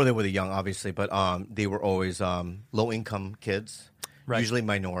 No, they were the young, obviously, but they were always low-income kids, usually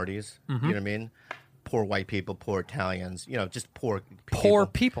minorities. Mm-hmm. You know what I mean? Poor white people, poor Italians. Just poor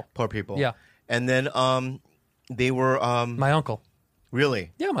people. Poor people. Yeah. And then they were my uncle.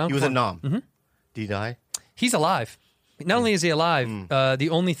 Really? Yeah, my uncle. He was in Nam. Mm-hmm. Did he die? He's alive. Not only is he alive, the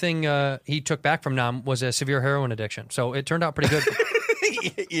only thing he took back from Nam was a severe heroin addiction. So it turned out pretty good.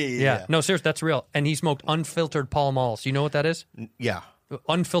 Yeah. No, seriously, that's real. And he smoked unfiltered Pall Malls. You know what that is? Yeah.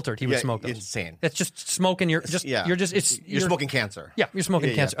 Unfiltered, he would smoke those. Insane. It's just smoking. You're smoking cancer. Yeah, you're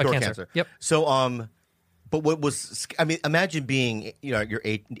smoking cancer. Pure cancer. Yep. So, but what was? I mean, imagine being you're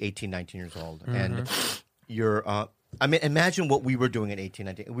 18, 19 years old, and you're. Imagine what we were doing at 18,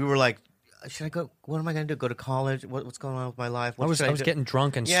 19. We were like, should I go? What am I going to do? Go to college? What's going on with my life? I was getting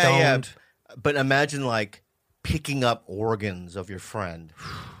drunk and stoned. Yeah. But imagine like picking up organs of your friend,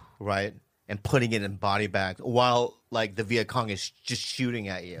 right, and putting it in body bags while like the Viet Cong is just shooting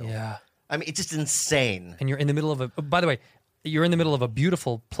at you. Yeah. I mean, it's just insane. And you're in the middle of by the way, you're in the middle of a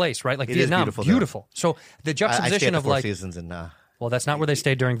beautiful place, right? Like it Vietnam, is beautiful. So the juxtaposition of Four Seasons in. Well, that's not where they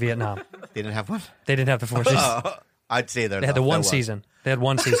stayed during Vietnam. They didn't have one. They didn't have the Four Seasons. I'd say they had the one season. They had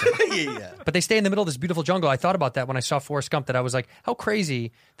one season. Yeah. But they stay in the middle of this beautiful jungle. I thought about that when I saw Forrest Gump, that I was like, how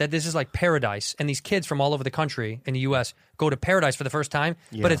crazy that this is like paradise. And these kids from all over the country in the U.S. go to paradise for the first time,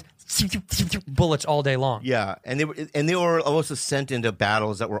 but it's bullets all day long. Yeah, and they were also sent into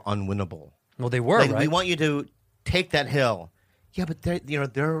battles that were unwinnable. Well, they were, like, right? We want you to take that hill. Yeah, but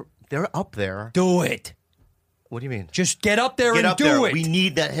they're up there. Do it. What do you mean? Just get up there and do it. We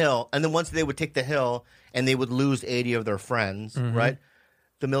need that hill. And then once they would take the hill and they would lose 80 of their friends, right?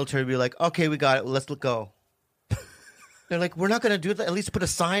 The military would be like, okay, we got it. Let's go. They're like, we're not going to do that. At least put a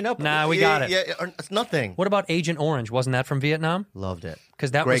sign up. Nah, we got it. Yeah, it's nothing. What about Agent Orange? Wasn't that from Vietnam? Loved it.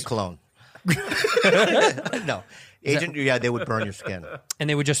 Because that Great cologne. No. Agent, they would burn your skin. And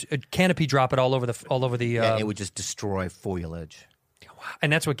they would just canopy drop it all over the. Yeah, it would just destroy foliage.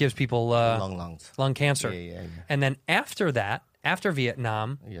 And that's what gives people lung cancer. Yeah. And then after that, after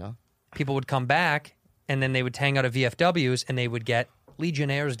Vietnam, people would come back and then they would hang out at VFWs and they would get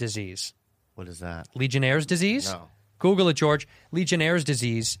Legionnaire's disease. What is that? Legionnaire's disease? No. Google it, George. Legionnaire's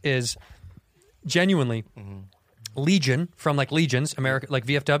disease is genuinely legion from like legions, America, like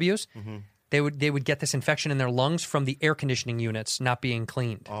VFWs. They would get this infection in their lungs from the air conditioning units not being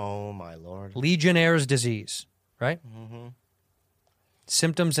cleaned. Oh my Lord! Legionnaire's disease, right?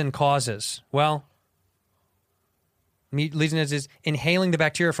 Symptoms and causes. Well, Legionnaire's is inhaling the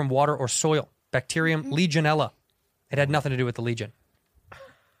bacteria from water or soil. Bacterium Legionella. It had nothing to do with the legion.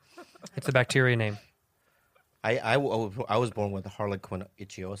 It's the bacteria name. I was born with Harlequin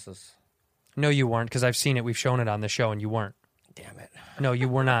ichthyosis. No, you weren't, because I've seen it. We've shown it on the show, and you weren't. Damn it! No, you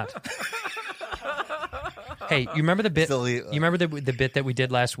were not. Hey, you remember the bit? You remember the bit that we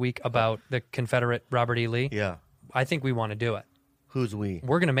did last week about the Confederate Robert E. Lee? Yeah. I think we want to do it. Who's we?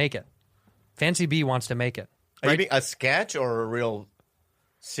 We're going to make it. Fancy B wants to make it. Are you mean a sketch or a real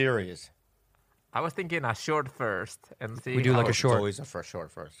series? I was thinking a short first and see. We do like a short. It's always a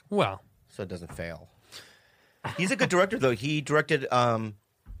short first. Well, so it doesn't fail. He's a good director, though. He directed a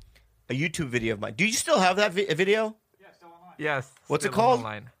YouTube video of mine. Do you still have that video? Yeah, still online. Yes. What's it still called?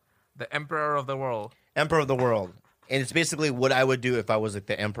 Online. The Emperor of the World. Emperor of the World. And it's basically what I would do if I was like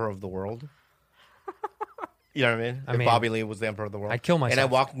the Emperor of the World. You know what I mean? If Bobby Lee was the Emperor of the World. I'd kill myself. And I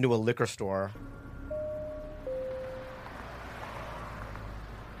walked into a liquor store.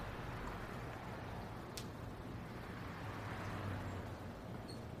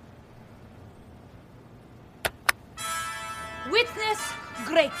 Witness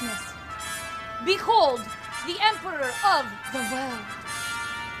greatness. Behold, the Emperor of the world.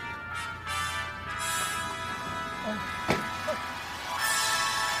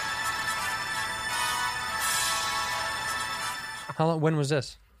 How long? When was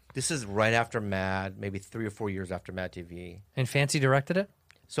this? This is right after Mad, maybe 3 or 4 years after Mad TV. And Fancy directed it?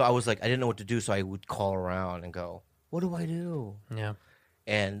 So I was like, I didn't know what to do, so I would call around and go, what do I do? Yeah.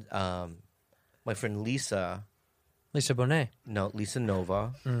 And my friend Lisa Bonet. No, Lisa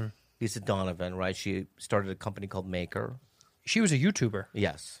Nova. Lisa Donovan, right? She started a company called Maker. She was a YouTuber.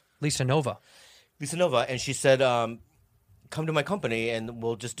 Yes. Lisa Nova. And she said, come to my company and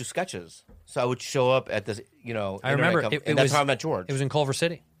we'll just do sketches. So I would show up at this, I remember. And that's how I met George. It was in Culver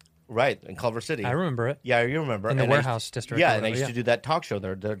City. Right, in Culver City. I remember it. Yeah, you remember. In the warehouse district. Yeah, and I used to do that talk show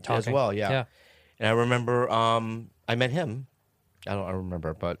there as well, yeah. And I remember I met him. I don't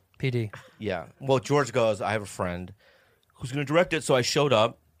remember, but... PD. Yeah. Well, George goes, I have a friend who's going to direct it. So I showed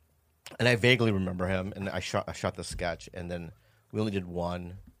up, and I vaguely remember him, and I shot the sketch, and then we only did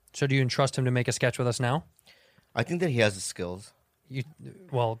one. So do you entrust him to make a sketch with us now? I think that he has the skills.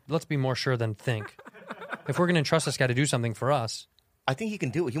 Well, let's be more sure than think. If we're going to entrust this guy to do something for us... I think he can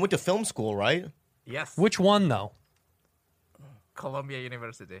do it. He went to film school, right? Yes. Which one, though? Columbia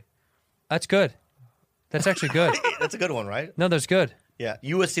University. That's good. That's actually good. That's a good one, right? No, that's good. Yeah,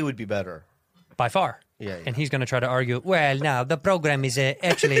 USC would be better. By far. Yeah. And he's going to try to argue, well, no, the program is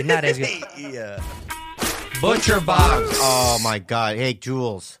actually not as good. Yeah. Butcher Box. Oh, my God. Hey,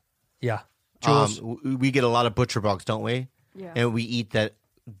 Jules. Yeah. Jules. We get a lot of Butcher Box, don't we? Yeah. And we eat that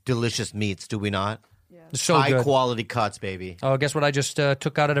delicious meats, do we not? So high good. quality cuts, baby. Oh, guess what I just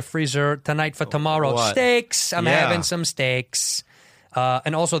took out of the freezer tonight for tomorrow? What? Steaks. I'm having some steaks.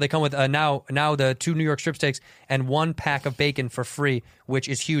 And also, they come with now the 2 New York strip steaks and 1 pack of bacon for free, which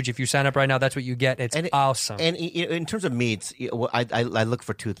is huge. If you sign up right now, that's what you get. It's awesome. And in terms of meats, I look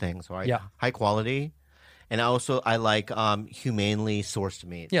for 2 things, right? Yeah. High quality, and I like humanely sourced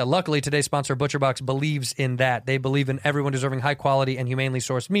meat. Yeah, luckily, today's sponsor, ButcherBox, believes in that. They believe in everyone deserving high quality and humanely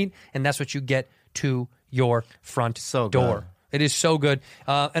sourced meat, and that's what you get to your front door. It is so good.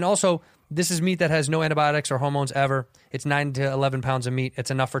 And also, this is meat that has no antibiotics or hormones ever. It's 9 to 11 pounds of meat.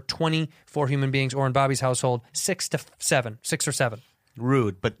 It's enough for 24 human beings, or in Bobby's household, 6 or 7.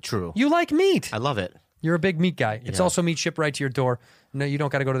 Rude, but true. You like meat. I love it. You're a big meat guy. It's Yeah. also meat shipped right to your door. No, you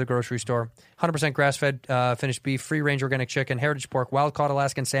don't got to go to the grocery store. 100% grass-fed finished beef, free-range organic chicken, heritage pork, wild-caught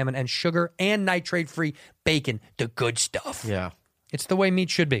Alaskan salmon, and sugar and nitrate-free bacon. The good stuff. Yeah. It's the way meat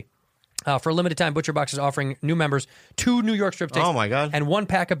should be. For a limited time, ButcherBox is offering new members 2 New York strip steaks. Oh, my God. And 1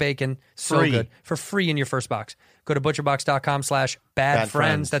 pack of bacon. So Free. good. For free in your first box. Go to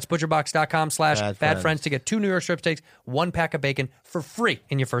butcherbox.com/badfriends. That's butcherbox.com/badfriends to get 2 New York strip steaks, 1 pack of bacon for free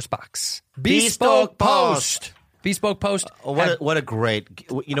in your first box. Bespoke Post. Bespoke Post. What a great,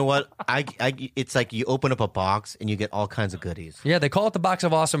 you know what? It's like you open up a box and you get all kinds of goodies. Yeah, they call it the Box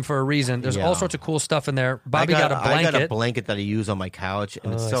of Awesome for a reason. There's all sorts of cool stuff in there. Bobby got a blanket. I got a blanket that I use on my couch,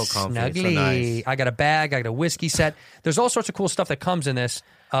 and it's so comfy. Snuggly. It's so nice. I got a bag. I got a whiskey set. There's all sorts of cool stuff that comes in this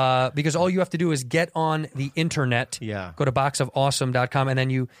because all you have to do is get on the internet. Yeah. Go to boxofawesome.com, and then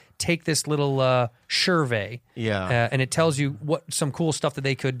you take this little survey. Yeah. And it tells you some cool stuff that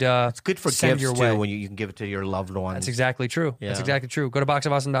they could It's good for send gifts, your too, way. when you can give it to your loved ones. That's exactly true. Yeah. That's exactly true. Go to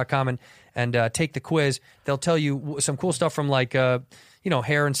boxofawesome.com and take the quiz. They'll tell you some cool stuff from like hair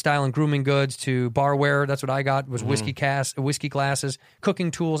and style and grooming goods to barware. That's what I got. Was whiskey glasses,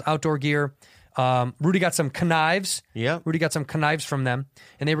 cooking tools, outdoor gear. Rudy got some knives. Yeah. Rudy got some knives from them,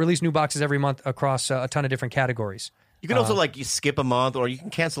 and they release new boxes every month across a ton of different categories. You can also you skip a month, or you can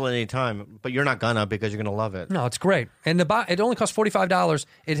cancel at any time, but you're not gonna because you're gonna love it. No, it's great, and it only costs $45.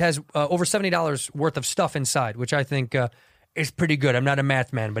 It has over $70 worth of stuff inside, which I think is pretty good. I'm not a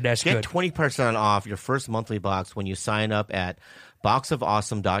math man, but that's Get good. 20% off your first monthly box when you sign up at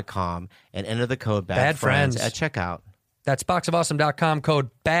boxofawesome.com and enter the code BADFRIENDS at checkout. That's boxofawesome.com, code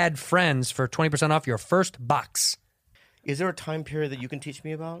BADFRIENDS for 20% off your first box. Is there a time period that you can teach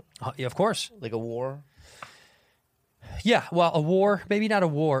me about? Yeah, of course. Like a war? Yeah, well, a war, maybe not a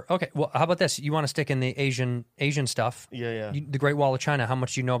war. Okay, well, how about this? You want to stick in the Asian stuff? Yeah. The Great Wall of China. How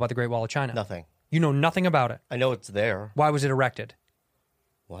much do you know about the Great Wall of China? Nothing. You know nothing about it. I know it's there. Why was it erected?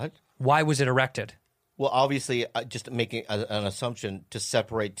 What? Why was it erected? Well, obviously, just making an assumption to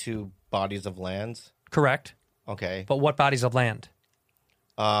separate two bodies of lands. Correct. Okay. But what bodies of land?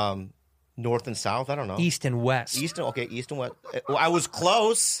 North and south. I don't know. East and west. East and west. Well, I was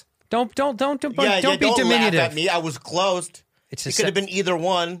close. Don't be don't diminutive. laugh at me. I was close. It could have been either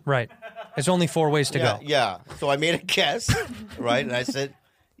one. Right. There's only 4 ways to go. Yeah. So I made a guess, right? And I said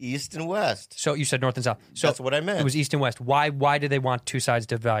east and west. So you said north and south. So that's what I meant. It was east and west. Why did they want 2 sides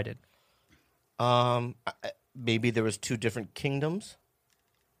divided? Maybe there was 2 different kingdoms.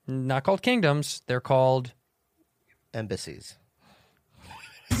 Not called kingdoms. They're called embassies.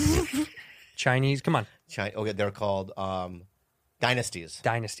 Chinese. Come on. Okay, they're called dynasties.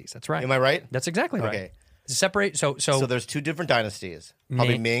 Dynasties. That's right. Am I right? That's exactly right. Okay. Separate. So there's 2 different dynasties.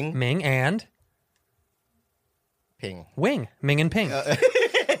 Probably Ming and Ping. Wing. Ming and Ping.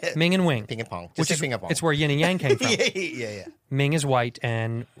 Ming and Wing. Ping and Pong. It's where yin and yang came from. yeah. Ming is white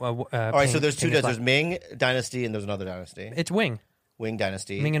and all right. So there's 2. There's Ming. Ming dynasty and there's another dynasty. It's Wing. Wing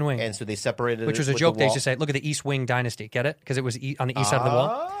dynasty. Ming and Wing. And so they separated. Which was a joke they used to say. Look at the East Wing dynasty. Get it? Because it was on the east side of the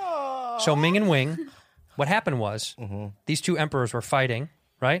wall. So Ming and Wing. What happened was these 2 emperors were fighting.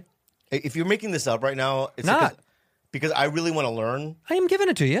 Right. If you're making this up right now, it's not. Because I really want to learn. I am giving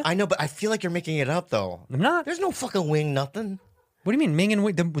it to you. I know, but I feel like you're making it up, though. I'm not. There's no fucking Wing, nothing. What do you mean, Ming and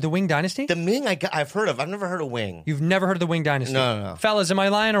Wing? The Wing dynasty? The Ming I've heard of. I've never heard of Wing. You've never heard of the Wing dynasty? No. Fellas, am I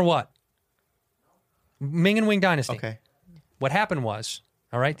lying or what? Ming and Wing dynasty. Okay. What happened was,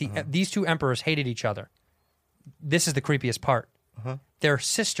 all right, these 2 emperors hated each other. This is the creepiest part. Their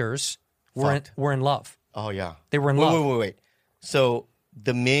sisters were in love. Oh, yeah. They were in love. Wait. So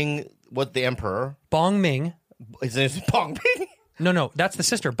the Ming, the emperor? Bong Ming. His name is Bong Ming? No, that's the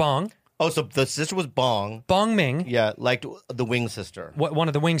sister, Bong. Oh, so the sister was Bong. Bong Ming. Yeah, like the Wing sister. One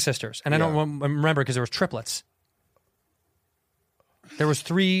of the Wing sisters. And I don't remember because there was triplets. There was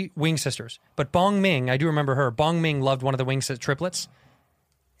 3 Wing sisters. But Bong Ming, I do remember her. Bong Ming loved one of the Wing triplets.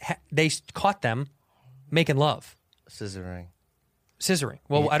 They caught them making love. Scissoring.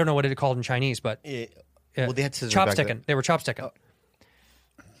 Well, I don't know what it called in Chinese, but... Well, they had scissors chopsticking. They were chopsticking. Oh.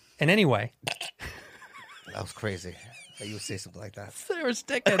 And anyway... That was crazy that you would say something like that. They were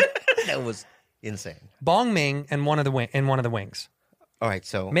sticking. That was insane. Bong Ming and one of the Wings. All right,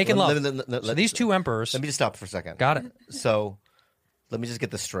 so... Making love. So these 2 emperors... Let me just stop for a second. Got it. So, let me just get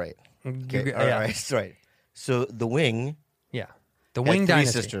this straight. Okay, all yeah. right, straight. So, the Wing... Yeah. The Wing had 3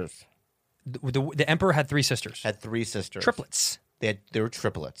 dynasty. sisters. The emperor had 3 sisters. Had 3 sisters. Triplets. They were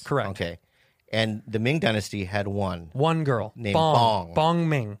triplets. Correct. Okay. And the Ming dynasty had one girl named Bong. Bong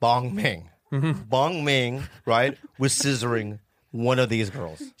Ming. Bong Ming. Bong Ming, right, was scissoring one of these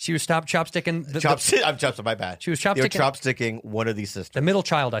girls. She was chopsticking. I'm chopsticking. My bad. She was chopsticking. They were chopsticking one of these sisters. The middle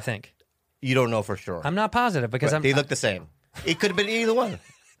child, I think. You don't know for sure. I'm not positive because they look the same. It could have been either one.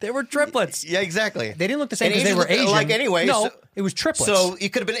 They were triplets. Yeah, exactly. They didn't look the same because they were Asian. Like anyway, no, it was triplets. So it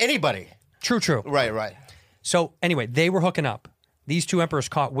could have been anybody. True. Right. So anyway, they were hooking up. These 2 emperors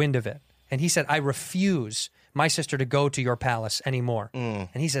caught wind of it, and he said, "I refuse my sister to go to your palace anymore." And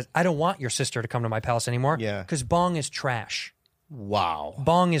he says, "I don't want your sister to come to my palace anymore." Yeah. Because Bong is trash. Wow.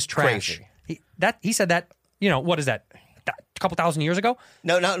 Bong is trash. Crazy. He said that. What is that? A couple thousand years ago?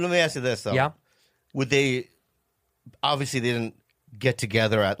 No. Let me ask you this though. Yeah. Would they? Obviously, they didn't get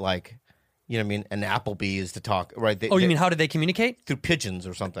together at an Applebee's to talk, right? You mean how did they communicate? Through pigeons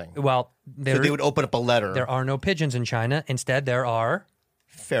or something. Well, so they would open up a letter. There are no pigeons in China. Instead, there are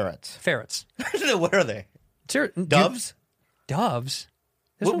ferrets. What are they? Doves? Doves?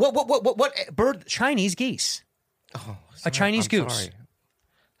 What bird? Chinese geese. Oh, a Chinese goose. Sorry.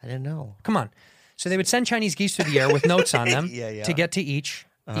 I didn't know. Come on. So they would send Chinese geese through the air with notes on them to get to each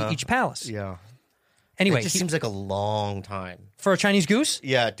palace. Yeah. Anyway, it just seems like a long time for a Chinese goose.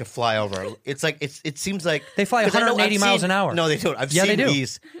 Yeah, to fly over. It's like it seems like they fly 180 miles an hour. No, they don't. I've seen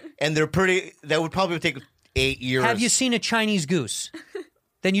geese, and they're pretty. That would probably take 8 years. Have you seen a Chinese goose?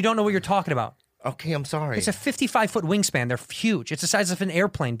 Then you don't know what you're talking about. Okay, I'm sorry. It's a 55-foot wingspan. They're huge. It's the size of an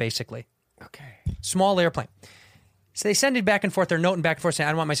airplane, basically. Okay. Small airplane. So they send it back and forth. They're noting back and forth saying,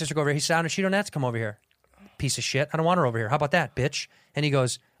 "I don't want my sister to go over here." He said, "She don't have to come over here. Piece of shit. I don't want her over here. How about that, bitch?" And he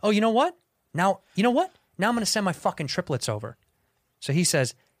goes, "Oh, you know what? Now I'm going to send my fucking triplets over." So he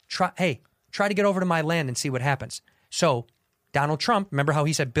says, try to get over to my land and see what happens. So Donald Trump, remember how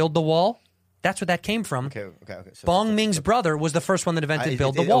he said, build the wall? That's where that came from. Okay. So, Bong Ming's brother was the first one that invented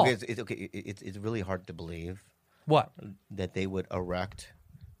build the wall. It's really hard to believe. What? That they would erect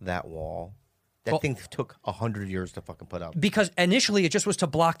that wall. That thing took 100 years to fucking put up. Because initially it just was to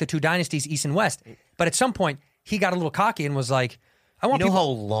block the two dynasties, East and West. But at some point, he got a little cocky and was like, I want how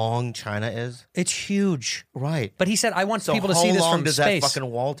long China is? It's huge. Right. But he said, I want people to see this from how long does space. that fucking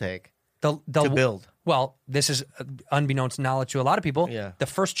wall take to build? Well, this is unbeknownst knowledge to a lot of people. Yeah. The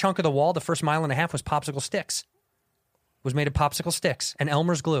first chunk of the wall, the first mile and a half, was popsicle sticks. Was made of popsicle sticks and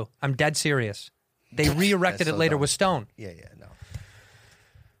Elmer's glue. I'm dead serious. They re-erected it later with stone. Yeah, no.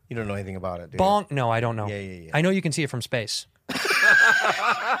 You don't know anything about it, dude. Bong? No, I don't know. Yeah. I know you can see it from space.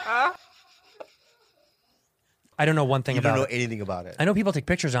 I don't know one thing about it. You don't know anything about it. I know people take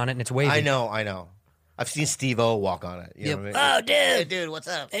pictures on it and it's wavy. I know. I've seen Steve-O walk on it. You know what I mean? Oh, dude. Hey, dude, what's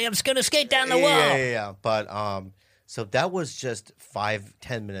up? Hey, I'm just going to skate down the wall. Yeah. But, so that was just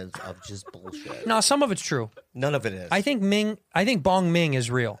 5-10 minutes of just bullshit. No, some of it's true. None of it is. I think Bong Ming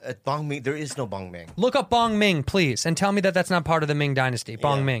is real. Bong Ming, there is no Bong Ming. Look up Bong Ming, please, and tell me that that's not part of the Ming dynasty.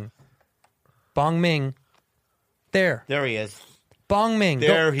 Bong Ming. Bong Ming. There. There he is. Bong Ming.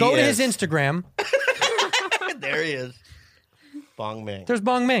 There Go he to is. his Instagram. There he is. Bong Ming. There's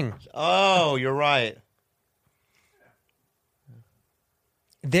Bong Ming. Oh, you're right.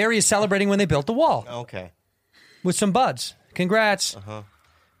 There he is celebrating when they built the wall. Okay. With some buds. Congrats.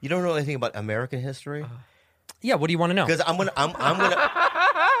 You don't know anything about American history? Yeah, what do you want to know? Because I'm gonna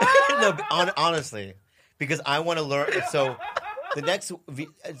no, honestly, because I want to learn. So the next,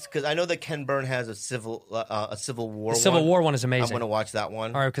 because I know that Ken Burn has a Civil War. The Civil War one is amazing. I'm going to watch that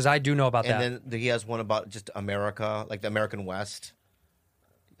one. All right, because I do know about that. And then he has one about just America, like the American West.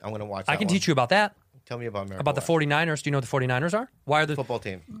 I'm going to watch that I can one. teach you about that. Tell me about America. About the 49ers. Do you know what the 49ers are? Why are the football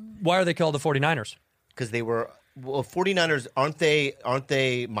team? Why are they called the 49ers? Because they were 49ers. Aren't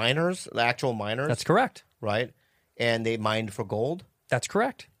they miners? The actual miners. That's correct. Right, and they mined for gold. That's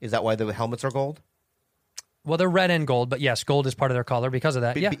correct. Is that why the helmets are gold? Well, they're red and gold, but yes, gold is part of their color because of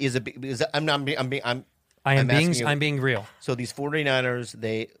that. Yeah. Is that, I'm being real. So these 49ers,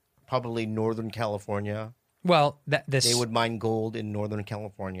 they probably Northern California. Well, they would mine gold in Northern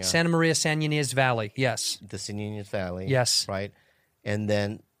California. Santa Maria San Ynez Valley, yes. The San Ynez Valley. Yes. Right. And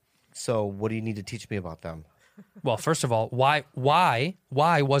then, so what do you need to teach me about them? Well, first of all, why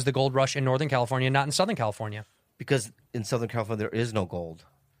was the gold rush in Northern California, not in Southern California? Because in Southern California, there is no gold.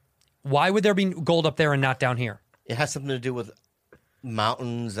 Why would there be gold up there and not down here? It has something to do with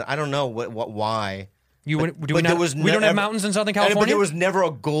mountains. I don't know why. We don't have mountains in Southern California? But there was never a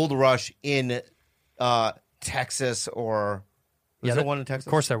gold rush in Texas or... Was there one in Texas?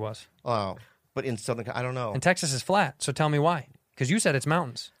 Of course there was. Oh, but in Southern... I don't know. And Texas is flat, so tell me why. Because you said it's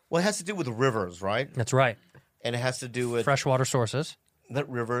mountains. Well, it has to do with rivers, right? That's right. And it has to do with... freshwater sources. The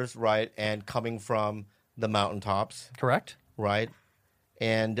rivers, right, and coming from the mountaintops. Correct. Right.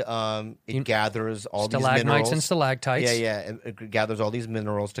 And it gathers all these minerals. Stalagmites and stalactites. Yeah. And it gathers all these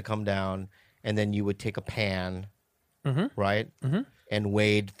minerals to come down, and then you would take a pan, right, and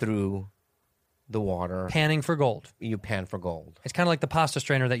wade through the water. Panning for gold. You pan for gold. It's kind of like the pasta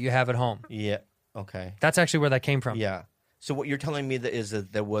strainer that you have at home. Yeah. Okay. That's actually where that came from. Yeah. So what you're telling me is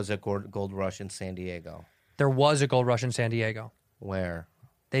that there was a gold rush in San Diego. There was a gold rush in San Diego. Where?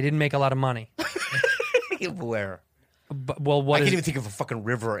 They didn't make a lot of money. Where? Well, I can't even think of a fucking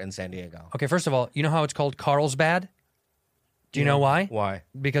river in San Diego. Okay, first of all, you know how it's called Carlsbad? Do you know why? Why?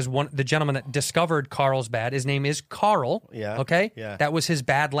 Because the gentleman that discovered Carlsbad, his name is Carl. Yeah. Okay? Yeah. That was his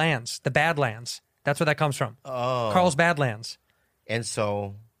Badlands. The Badlands. That's where that comes from. Oh. Carl's Badlands. And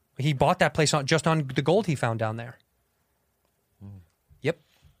so... He bought that place just on the gold he found down there. Yep.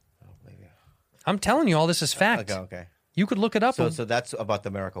 I'm telling you, all this is fact. Okay. You could look it up. So that's about the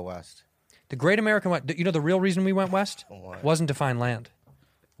America West. The Great American West. You know the real reason we went west? What? Wasn't to find land.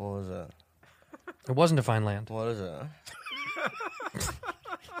 What was it? It wasn't to find land. What is it?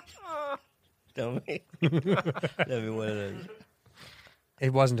 Tell me. Tell me what it is.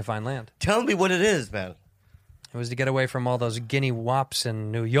 It wasn't to find land. Tell me what it is, man. It was to get away from all those guinea wops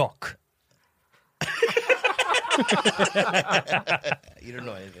in New York. You don't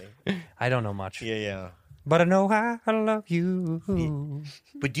know anything. I don't know much. Yeah. But I know I love you.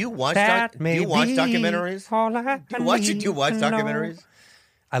 But do you watch documentaries? Do you watch documentaries?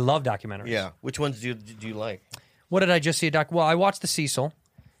 I love documentaries. Yeah. Which ones do you like? What did I just see? Well, I watched The Cecil.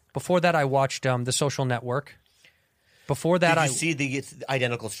 Before that, I watched The Social Network. Before that, did you see the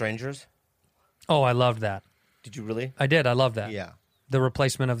Identical Strangers? Oh, I loved that. Did you really? I did. I loved that. Yeah. The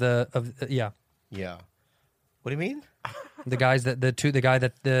replacement of yeah. Yeah. What do you mean? The guys the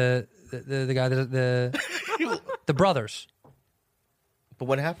brothers. But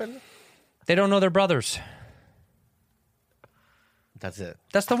what happened? They don't know they're brothers. That's it.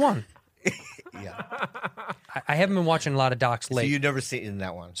 That's the one. Yeah. I haven't been watching a lot of docs So lately. you've never seen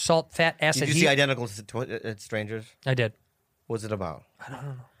that one. Salt, fat, acid, Did you heat. see Identical Strangers? I did. What's it about? I don't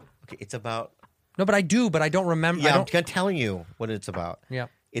know. Okay, it's about. No, but I do, but I don't remember. Yeah, I don't, I'm telling you what it's about. Yeah.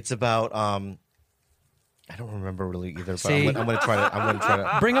 It's about. I don't remember really either, but See? I'm going to try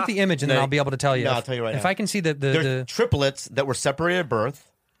to. Bring up the image, and then I'll be able to tell you. No, I'll tell you right if now. I can see the They're triplets that were separated at birth.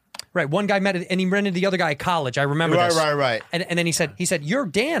 Right, one guy met it, and he rented the other guy at college. I remember this. Right. And then he said, "You're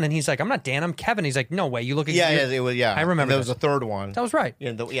Dan," and he's like, "I'm not Dan. I'm Kevin." He's like, "No way, you look at It was. Yeah, I remember. And there was this. a third one. That was right.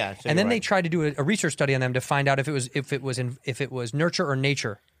 Yeah, so and then you're they right. tried to do a research study on them to find out if it was nurture or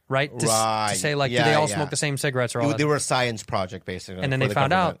nature, right? To say like, do they all smoke the same cigarettes or all? They were a science project basically. And then for they the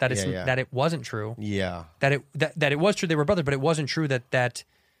found out government. that that it wasn't true. Yeah. That it was true they were brothers, but it wasn't true that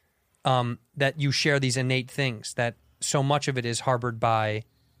you share these innate things. That so much of it is harbored by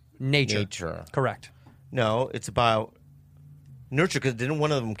nature. Correct. No, it's about nurture. Because didn't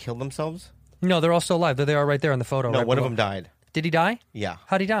one of them kill themselves? No, they're all still alive. There they are, right there in the photo. No, right one of below. them died. Did he die? Yeah.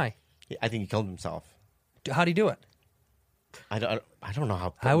 How'd he die? I think he killed himself. How'd he do it? I don't know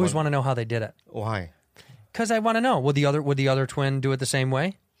how. I always want to know how they did it. Why? Because I want to know. Would the other twin do it the same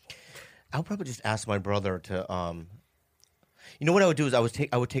way? I would probably just ask my brother to. You know what I would do is I would take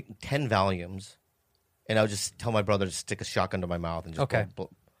 10 Valiums, and I would just tell my brother to stick a shotgun to my mouth and just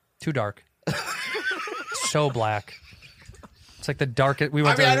Too dark. So black. It's like the darkest.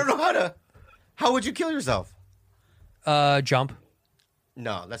 I don't know how to. How would you kill yourself? Jump.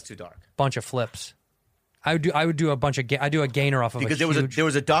 No, that's too dark. Bunch of flips. I would do a bunch of. I do a gainer off of Because a there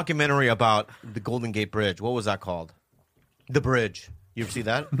was a documentary about the Golden Gate Bridge. What was that called? The Bridge. You ever see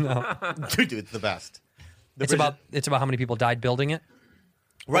that? No. Dude, it's the best. It's about how many people died building it.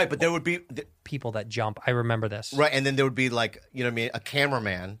 Right, but there would be people that jump. I remember this. Right, and then there would be like, you know what I mean, a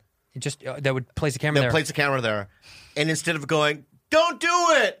cameraman. Just that would place the camera there. Place the camera there, and instead of going, "Don't do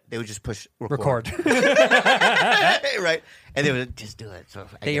it," they would just push record. Right, and they would just do it. So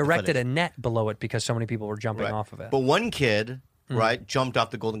they erected a net below it because so many people were jumping off of it. But one kid, right, jumped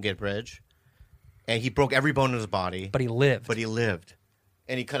off the Golden Gate Bridge, and he broke every bone in his body. But he lived.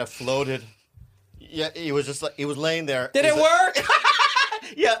 And he kind of floated. Yeah, he was just like he was laying there. Did it work?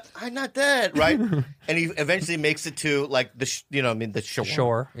 Yeah, I'm not dead, right? And he eventually makes it to like the shore.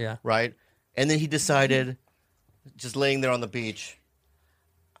 Shore, yeah. Right? And then he decided, just laying there on the beach,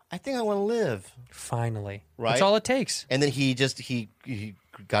 I think I want to live. Finally. Right? That's all it takes. And then he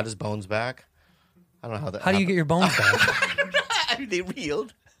got his bones back. I don't know how that How do you get your bones back? They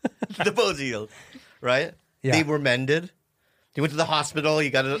healed. The bones healed. Right? Yeah. They were mended. They went to the hospital.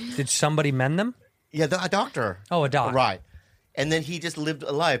 Did somebody mend them? Yeah, a doctor. Oh, a doc. Right. And then he just lived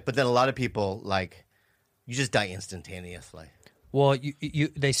a life. But then a lot of people, like, you just die instantaneously. Well,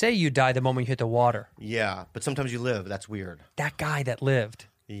 they say you die the moment you hit the water. Yeah, but sometimes you live. That's weird. That guy that lived.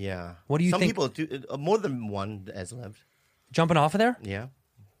 Yeah. What do you think? think? Some people do. More than one has lived. Jumping off of there? Yeah.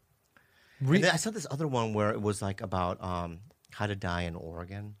 And then I saw this other one where it was like about how to die in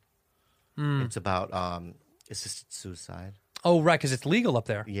Oregon. It's about assisted suicide. Oh, right, because it's legal up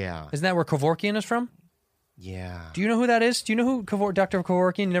there. Yeah. Isn't that where Kevorkian is from? Yeah. Do you know who that is? Do you know who Dr.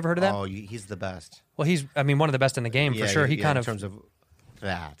 Kevorkian? You never heard of that? Oh, he's the best. Well, he's one of the best in the game for sure. He kind in of terms of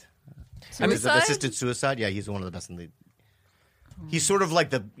that. Suicide? Assisted suicide. Yeah, he's one of the best in the. He's sort of like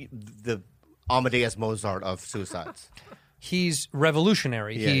the Amadeus Mozart of suicides. He's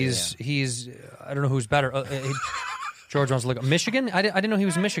revolutionary. Yeah, he's I don't know who's better. George wants to look up Michigan. I didn't know he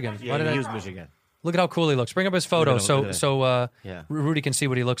was Michigan. Yeah, he was Michigan. Look at how cool he looks. Bring up his photo so Yeah. Rudy can see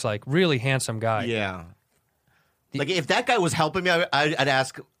what he looks like. Really handsome guy. Yeah. Like if that guy was helping me, I'd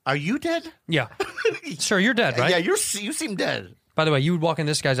ask, "Are you dead?" Yeah. Sure, you're dead, right? Yeah, you seem dead. By the way, you would walk in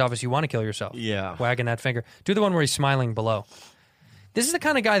this guy's office, you want to kill yourself. Yeah. Wagging that finger. Do the one where he's smiling below. This is the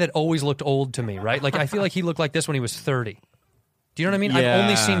kind of guy that always looked old to me, right? Like I feel like he looked like this when he was 30. Do you know what I mean? Yeah. I've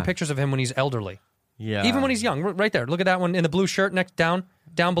only seen pictures of him when he's elderly. Yeah. Even when he's young, right there. Look at that one in the blue shirt down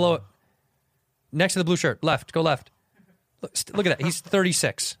below it. Next to the blue shirt, left, go left. Look at that. He's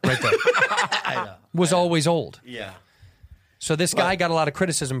 36 right there. I know. Was always old. Yeah. So this guy got a lot of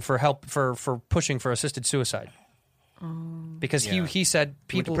criticism for pushing for assisted suicide. Because he said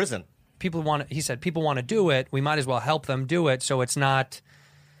people went to prison. He said people want to do it. We might as well help them do it. So it's not.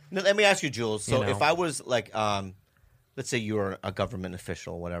 Now, let me ask you, Jules. So You know. if I was like, let's say you were a government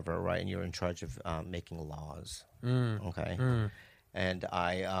official, whatever, right, and you're in charge of making laws, okay, and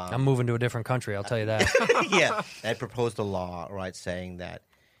I'm moving to a different country. I'll tell you that. yeah, I proposed a law, right, saying that.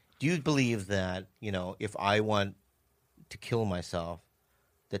 Do you believe that if I want to kill myself,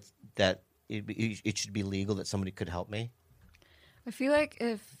 that it should be legal that somebody could help me? I feel like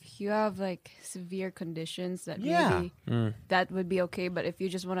if you have like severe conditions, that Yeah. maybe that would be okay. But if you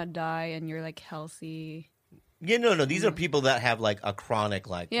just want to die and you're like healthy, Yeah, no. These are people that have like a chronic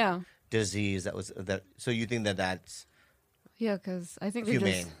yeah, disease that. So you think that's yeah, because I think they're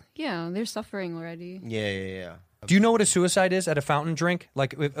humane? they're suffering already. Yeah. Do you know what a suicide is at a fountain drink?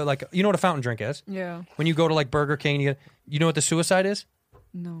 Like you know what a fountain drink is? Yeah. When you go to like Burger King, you know what the suicide is?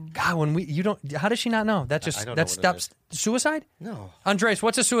 No. God, how does she not know? That just I don't know that what it stops suicide? No. Andres,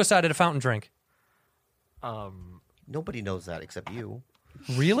 what's a suicide at a fountain drink? Nobody knows that except you.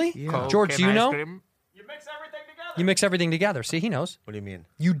 Really? Yeah. Coke George, and do you ice know? cream. You mix everything together. You mix everything together. See, he knows. What do you mean?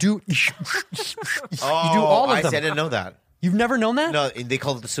 You do. You do Oh, all of I them. didn't know that. You've never known that? No, they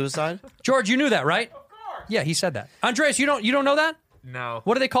call it the suicide. George, you knew that, right? Of course. Yeah, he said that. Andres, you don't know that? No.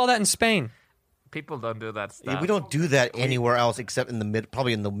 What do they call that in Spain? People don't do that Yeah, stuff. we don't do that anywhere else except in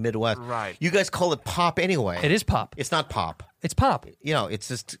probably in the Midwest. Right. You guys call it pop anyway. It is pop. It's not pop. It's pop. It's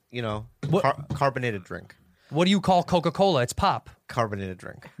just What- carbonated drink. What do you call Coca-Cola? It's pop. Carbonated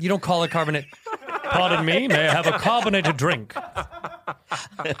drink. You don't call it carbonate. Pardon me, may I have a carbonated drink?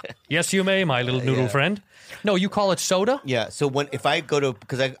 Yes, you may, my little noodle friend. No, you call it soda? Yeah. So if I go to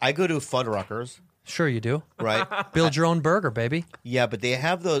I go to Fuddruckers, Sure you do. right? Build your own burger, baby. Yeah, but they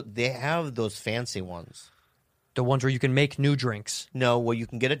have those fancy ones. The ones where you can make new drinks. No, well you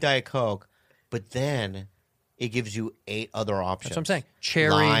can get a Diet Coke, but then it gives you 8 other options. That's what I'm saying. Cherry.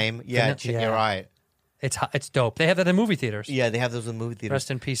 lime. Yeah, vanilla- you're right. It's dope. They have that in movie theaters. Yeah, they have those in movie theaters. Rest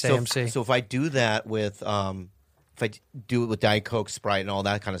in peace, so AMC. So if I do that with if I do it with Diet Coke, Sprite, and all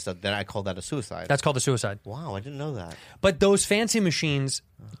that kind of stuff, then I call that a suicide. That's called a suicide. Wow, I didn't know that. But those fancy machines,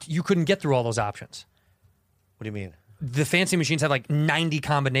 you couldn't get through all those options. What do you mean? The fancy machines have like 90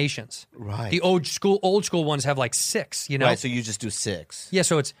 combinations. Right. The old school ones have like 6, you know? Right, so you just do 6. Yeah,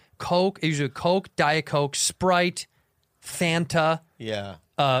 so it's Coke, usually Coke, Diet Coke, Sprite, Fanta, Yeah.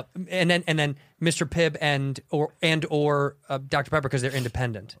 and then Mr. Pibb and or Dr. Pepper because they're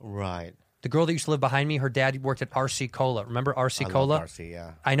independent. Right. The girl that used to live behind me, her dad worked at RC Cola. Remember RC I love Cola? RC,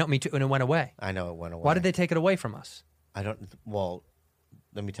 yeah. I know, me too, and it went away. I know it went away. Why did they take it away from us? I don't. Well,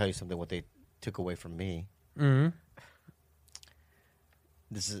 let me tell you something. What they took away from me. Mm-hmm.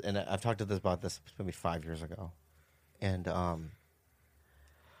 This is, and I've talked about this maybe 5 years ago, and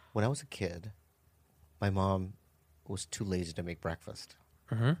when I was a kid, my mom was too lazy to make breakfast.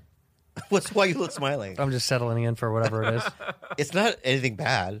 Mm-hmm. What's why you look smiling? I'm just settling in for whatever it is. It's not anything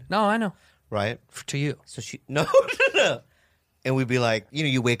bad, No, I know. right? To you. So she no, and we'd be like,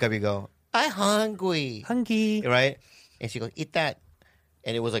 you wake up, you go, I'm hungry, right? And she goes, eat that,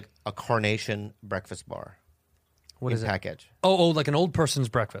 and it was like a Carnation breakfast bar. What in is it? package? Oh, like an old person's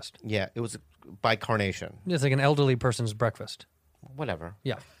breakfast. Yeah, it was by Carnation. It's like an elderly person's breakfast. Whatever.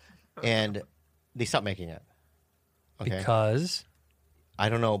 Yeah. And they stopped making it. Okay. Because? I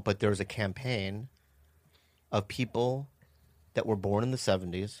don't know, but there was a campaign of people that were born in the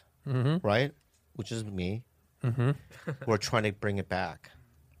 70s, Mm-hmm. right? Which is me, Mm-hmm. who are trying to bring it back.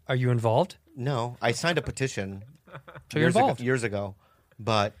 Are you involved? No, I signed a petition So you're involved. years ago,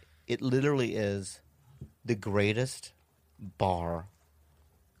 but it literally is the greatest bar.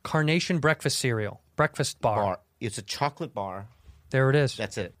 Carnation breakfast cereal. Breakfast bar. It's a chocolate bar. There it is.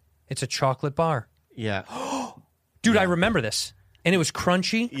 That's it. It's a chocolate bar. Yeah. Dude, I remember this. And it was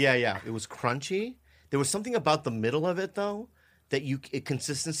crunchy. Yeah. It was crunchy. There was something about the middle of it, though, that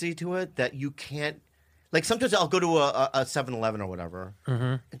consistency to it that you can't. Like sometimes I'll go to a 7-Eleven or whatever Mm-hmm.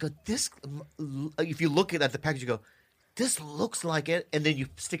 and go, this. If you look at the package, you go, this looks like it, and then you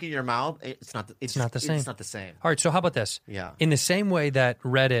stick it in your mouth. It's not. It's not the same. It's not the same. All right, so how about this? Yeah. In the same way that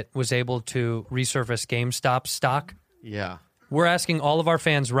Reddit was able to resurface GameStop stock, Yeah. we're asking all of our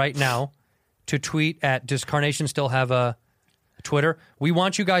fans right now to tweet at, does Carnation still have a Twitter? We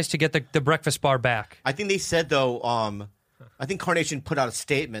want you guys to get the breakfast bar back. I think they said though. I think Carnation put out a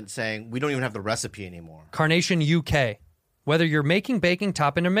statement saying we don't even have the recipe anymore. Carnation UK. Whether you're making, baking,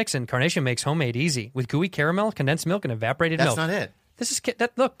 topping, or mixing, Carnation makes homemade easy with gooey caramel, condensed milk, and evaporated That's milk. not it. This is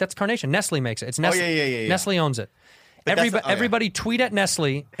look. That's Carnation. Nestle makes it. It's Nestle. yeah. Nestle owns it. But that's not- Everybody tweet at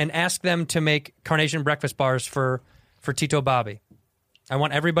Nestle and ask them to make Carnation breakfast bars for Tito Bobby. I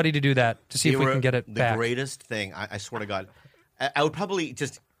want everybody to do that to see if we can get it the back. greatest thing. I swear to God, I would probably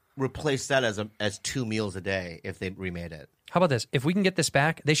just replace that as 2 meals a day if they remade it. How about this? If we can get this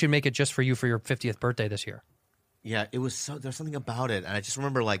back, they should make it just for you for your 50th birthday this year. Yeah, it was so. There's something about it, and I just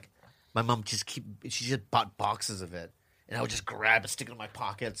remember like my mom she just bought boxes of it, and I would just grab it, stick it in my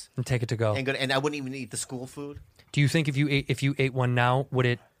pockets, And take it to go. and I wouldn't even eat the school food. Do you think if you ate one now,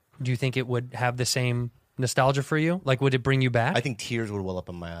 do you think it would have the same nostalgia for you? Like, would it bring you back? I think tears would well up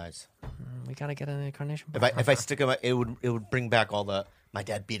in my eyes. We gotta get an incarnation. If I stick them, it would bring back all the my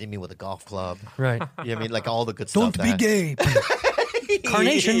dad beating me with a golf club. Right. You know what I mean? Like all the good Don't stuff. be gay.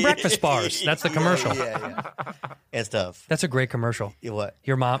 Carnation breakfast bars. That's the commercial. Yeah. And stuff. That's a great commercial. What?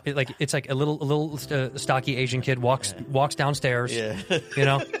 Your mom, it's like a little stocky Asian kid walks downstairs. Yeah. You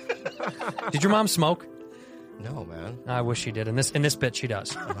know. Did your mom smoke? No, man. I wish she did. In this bit, she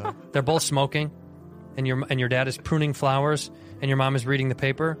does. They're both smoking, and your dad is pruning flowers, and your mom is reading the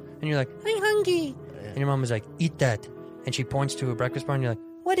paper, and you're like, I'm hungry, and your mom is like, eat that, and she points to a breakfast bar, and you're like,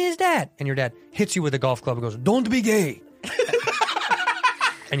 what is that? And your dad hits you with a golf club and goes, don't be gay.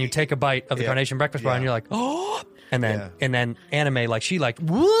 And you take a bite of the Carnation breakfast bar, and you're like, oh, and then anime, like she like,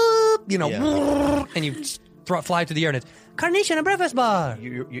 whoop, you know, whoop, and you fly through the air, and it's Carnation and breakfast bar.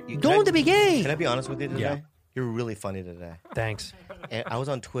 Don't be gay. Can I be honest with you today? Yeah. You're really funny today. Thanks. And I was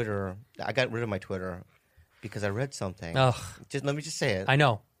on Twitter. I got rid of my Twitter because I read something. Ugh. Let me just say it. I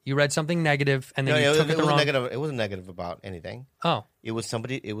know. You read something negative, and then you took it the wrong. Negative. It wasn't negative about anything. Oh. It was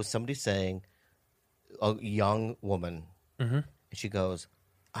somebody saying, a young woman, and she goes,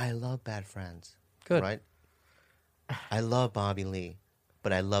 I love Bad Friends. Good. Right? I love Bobby Lee,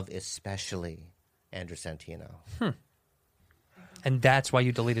 but I love especially Andrew Santino. And that's why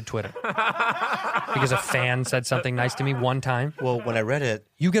you deleted Twitter. Because a fan said something nice to me one time. Well, when I read it,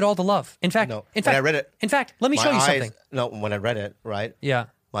 you get all the love. In fact, when I read it, in fact, let me show you something. No, when I read it, right? Yeah.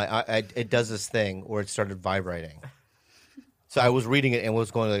 It does this thing where it started vibrating. So I was reading it and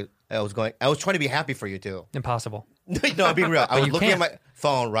was I was trying to be happy for you too. Impossible. No, I'm being real. I was looking can't. at my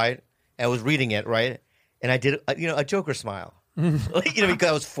phone, right? And I was reading it, right? And I did, a Joker smile. Because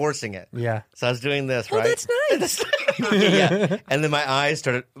I was forcing it. Yeah. So I was doing this, right? That's nice. Yeah. And then my eyes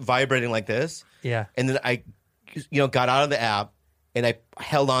started vibrating like this. Yeah. And then I, got out of the app and I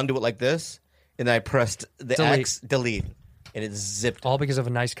held on to it like this. And then I pressed the delete. And it zipped. All because of a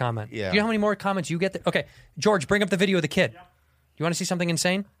nice comment. Yeah. Do you know how many more comments you get? Okay, George, bring up the video of the kid. You want to see something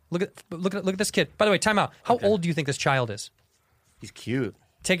insane? Look at this kid. By the way, time out. How old do you think this child is? He's cute.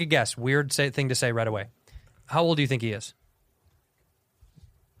 Take a guess. Weird thing to say right away. How old do you think he is?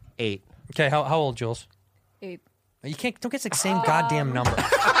 8. Okay, how old, Jules? 8. You don't get the same goddamn number.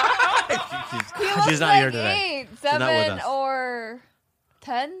 She's not here today. 8, 7, or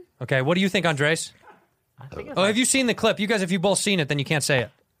 10. Okay, what do you think, Andres? Have you seen the clip? You guys, if you've both seen it, then you can't say it.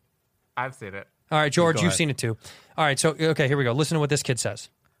 I've seen it. All right, George, you've seen it too. All right, so, okay, here we go. Listen to what this kid says.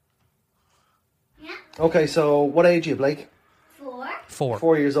 Okay, so what age are you, Blake? 4.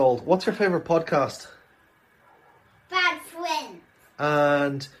 4 years old. What's your favourite podcast? Bad Friends.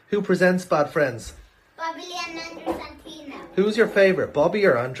 And who presents Bad Friends? Bobby Lee and Andrew Santino. Who's your favourite, Bobby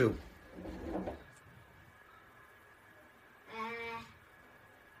or Andrew?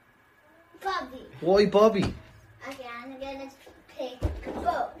 Bobby. Why Bobby? Okay, I'm gonna pick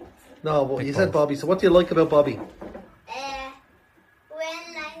both. No, but you said Bobby, so what do you like about Bobby? When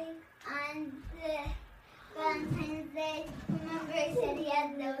on the Valentine's Day, remember I said he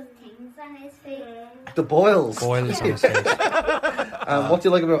had those things on his face? The boils. Boils on his face. What do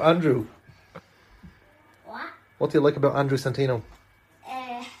you like about Andrew? What? What do you like about Andrew Santino?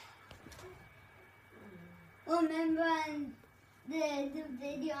 Remember on the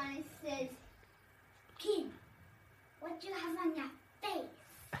video and it says, Kid, what you have on your face?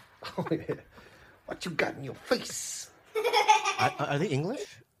 Oh, yeah. What you got in your face? Are they English?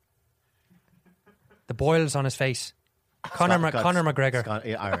 The boils on his face. Conor McGregor.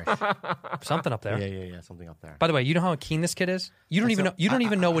 Irish. Something up there. Yeah, something up there. By the way, you know how keen this kid is? You don't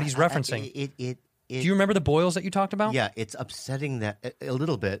even know what he's referencing. Do you remember the boils that you talked about? Yeah, it's upsetting that a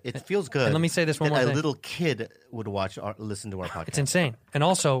little bit. It feels good. And let me say this one more thing. thing. A little kid would listen to our podcast. It's insane. And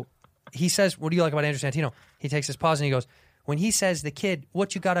also, he says, what do you like about Andrew Santino? He takes his pause and he goes, when he says the kid,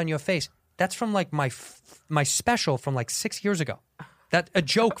 what you got on your face, that's from like my special from like 6 years ago. A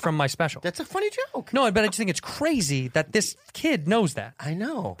joke from my special. That's a funny joke. No, but I just think it's crazy that this kid knows that. I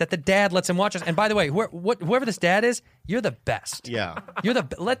know. That the dad lets him watch us. And by the way, whoever this dad is, you're the best. Yeah.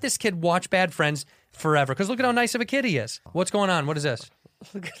 Let this kid watch Bad Friends forever. Because look at how nice of a kid he is. What's going on? What is this?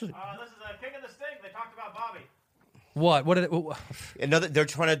 This is King of the Sting. They talked about Bobby. What? What are they? They're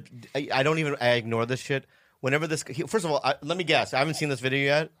trying to. I ignore this shit. Whenever this. First of all, let me guess. I haven't seen this video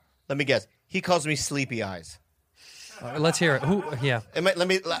yet. Let me guess. He calls me Sleepy Eyes. Let's hear it. Yeah. Let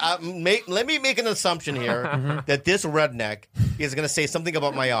me make an assumption here that this redneck is going to say something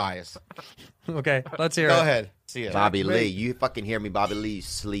about my eyes. Okay, let's hear it. Go ahead. See it. Bobby Lee, you fucking hear me, Bobby Lee, you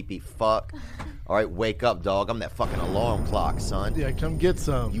sleepy fuck. All right, wake up, dog. I'm that fucking alarm clock, son. Yeah, come get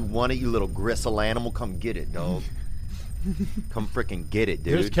some. You want it, you little gristle animal? Come get it, dog. Come freaking get it,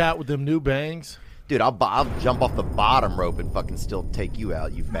 dude. There's Cat with them new bangs. Dude, I'll jump off the bottom rope and fucking still take you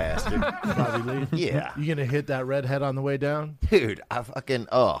out, you bastard. Bobby Lee? Yeah. You gonna hit that redhead on the way down? Dude, I fucking,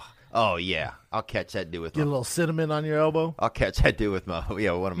 oh yeah. I'll catch that dude with Get a little cinnamon on your elbow? I'll catch that dude with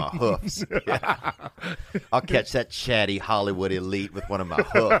one of my hoofs. Yeah. I'll catch that chatty Hollywood elite with one of my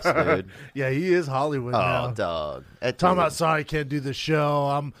hoofs, dude. Yeah, he is Hollywood now. Oh, dog. Talking about, sorry, can't do the show.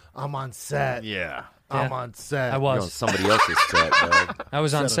 I'm on set. Yeah. I'm on set. I was. You're on somebody else's set, dog. I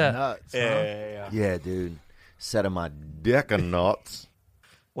was on set. Nuts, Yeah, dude. Set of my dick of nuts.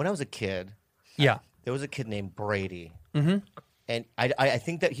 When I was a kid, Yeah. there was a kid named Brady. Mm-hmm. And I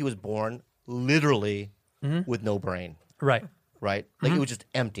think that he was born literally with no brain. Right. Right? Like, it was just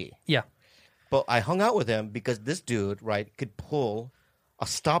empty. Yeah. But I hung out with him because this dude, right, could pull a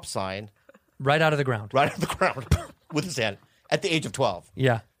stop sign Right out of the ground. right out of the ground with his hand at the age of 12.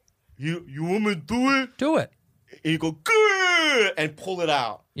 Yeah. You want me to do it? Do it. And you go, good, and pull it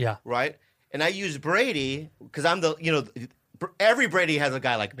out. Yeah. Right? And I use Brady because I'm every Brady has a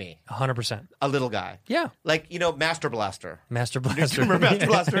guy like me. 100%. A little guy. Yeah. Like, Master Blaster. Master Blaster. Remember Master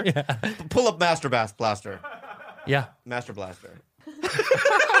Blaster? Yeah. Pull up Master Blaster. Yeah. Master Blaster.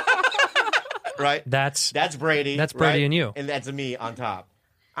 Right? That's Brady. That's Brady right? and you. And that's me on top.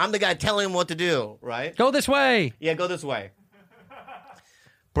 I'm the guy telling him what to do, right? Go this way. Yeah, go this way.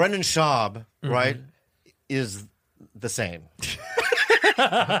 Brendan Schaub, right, is the same.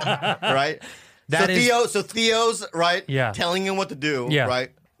 Right? So Theo's, right, telling him what to do,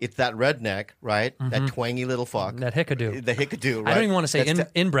 right? It's that redneck, right? That twangy little fuck. That hickadoo. The hickadoo, right? I don't even want to say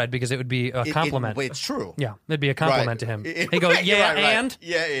inbred because it would be a compliment. It's true. Yeah, it'd be a compliment Right. to him. It- He goes, right, yeah, right. and?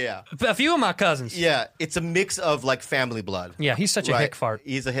 Yeah. A few of my cousins. Yeah, it's a mix of, like, family blood. Yeah, he's such a Right. hick fart.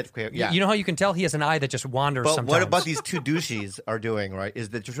 He's a hick fart, yeah. You know how you can tell he has an eye that just wanders But sometimes? what about these two douches are doing, right, is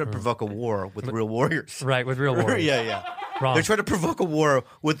they're trying to provoke a war with real warriors. Right, with real warriors. Yeah. Wrong. They're trying to provoke a war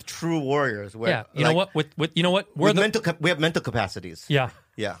with true warriors. Where, Yeah, you know what? You know what? We have mental capacities. Yeah.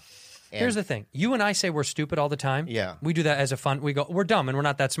 Yeah. Here's the thing. You and I say we're stupid all the time. Yeah. We do that as a fun. We go, we're dumb and we're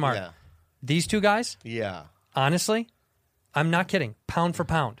not that smart. Yeah. These two guys, Yeah. honestly, I'm not kidding. Pound for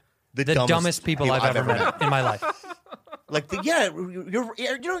pound, The dumbest dumbest people people I've ever met in my life. Like, can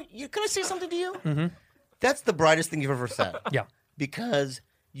I say something to you? Mm-hmm. That's the brightest thing you've ever said. Yeah. Because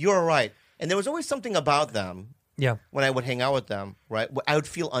you're right. And there was always something about them. Yeah. When I would hang out with them, right, I would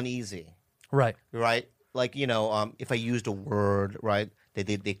feel uneasy. Right. Right? Like, if I used a word, right, they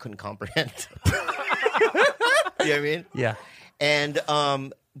couldn't comprehend. You know what I mean? Yeah. And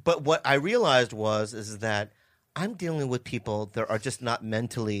but what I realized is that I'm dealing with people that are just not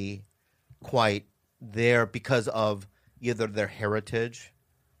mentally quite there because of either their heritage,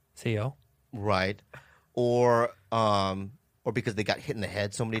 Theo, right, or because they got hit in the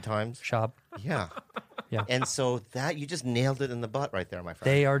head so many times. Schaub. Yeah. Yeah. And so that you just nailed it in the butt right there, my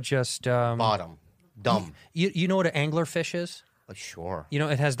friend. They are just Bottom. Dumb. You know what an anglerfish is? Sure. You know,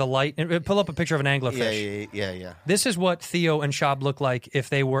 it has the light. Pull up a picture of an anglerfish. Yeah. This is what Theo and Schaub look like if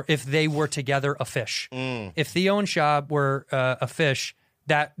they were together a fish. If Theo and Schaub were a fish,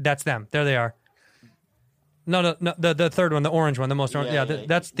 that's them. There they are. No, the third one, the orange one, the most orange. Yeah,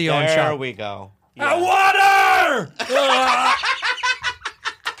 that's Theo and Schaub. There we go. Water!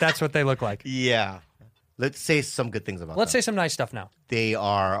 That's what they look like. Yeah. Let's say some good things about them. Let's say some nice stuff now. They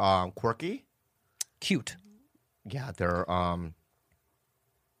are quirky. Cute. Yeah, they're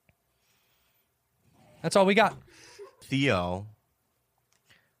That's all we got. Theo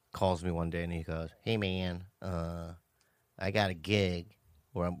calls me one day and he goes, "Hey man, I got a gig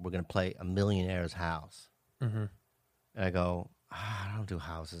where we're gonna play a millionaire's house." Mm-hmm. And I go, "I don't do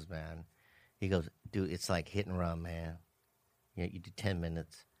houses, man." He goes, "Dude, it's like hit and run, man. You do 10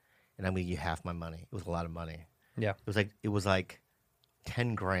 minutes, and I'm gonna give you half my money." It was a lot of money. Yeah, it was like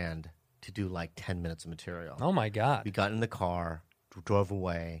 $10,000 to do like 10 minutes of material. Oh my God! We got in the car, drove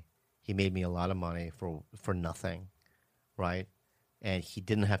away. He made me a lot of money for nothing, right? And he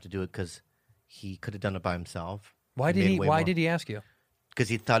didn't have to do it because he could have done it by himself. Why did he ask you? Because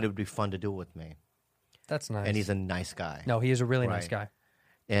he thought it would be fun to do it with me. That's nice. And he's a nice guy. No, he is a really nice guy.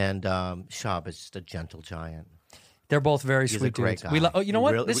 And Schaub is just a gentle giant. They're both very He's sweet a great dudes. guy. You know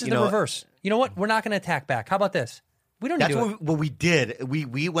what? Really, this is you the know, reverse. You know what? We're not going to attack back. How about this? We don't need That's to do it. what we did.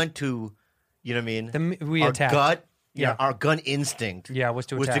 We went to, you know what I mean? We our attacked. gut, Yeah. our gun instinct was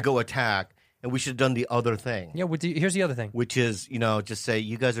to attack. go attack. And we should have done the other thing. Yeah, here's the other thing. Which is, just say,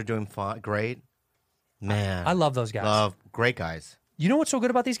 you guys are doing fine, great. Man. I love those guys. Great guys. You know what's so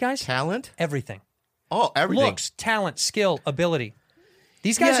good about these guys? Talent? Everything. Oh, everything. Looks, talent, skill, ability.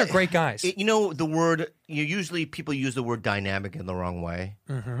 These guys are great guys. The word, usually people use the word dynamic in the wrong way.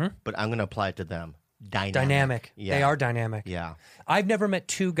 Mm-hmm. But I'm going to apply it to them. Dynamic. Yeah. They are dynamic. Yeah. I've never met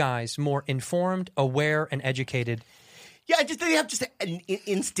two guys more informed, aware, and educated. Yeah, they have just an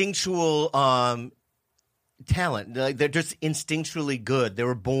instinctual talent. Like, they're just instinctually good. They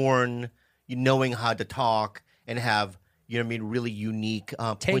were born knowing how to talk and have, really unique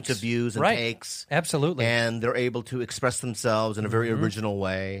points of views and takes. Absolutely. And they're able to express themselves in a very original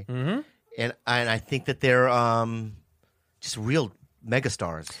way. Mm-hmm. And I think that they're just real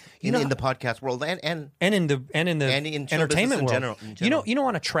megastars in the podcast world and in the show entertainment business world. in general. You know,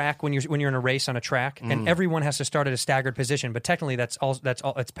 on a track when you're in a race on a track, and everyone has to start at a staggered position, but technically that's all.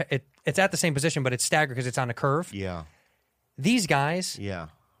 It's at the same position, but it's staggered because it's on a curve. Yeah. These guys,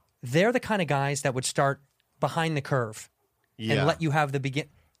 they're the kind of guys that would start behind the curve and let you have the begin,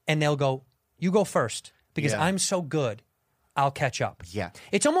 and they'll go, "You go first because I'm so good." I'll catch up. Yeah.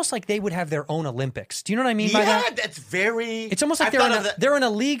 It's almost like they would have their own Olympics. Do you know what I mean by that? Yeah, that's very... It's almost like they're in a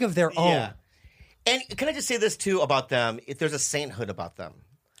league of their own. And can I just say this, too, about them? If there's a sainthood about them.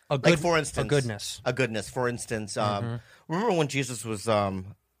 For instance... A goodness. For instance, remember when Jesus was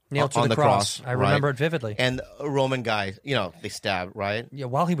nailed to on the cross? I remember it vividly. And a Roman guy, they stabbed, right? Yeah,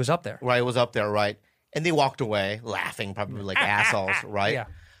 while he was up there. Right, he was up there, right? And they walked away, laughing, probably like assholes, right?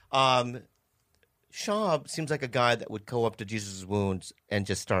 Yeah. Shaw seems like a guy that would go up to Jesus' wounds and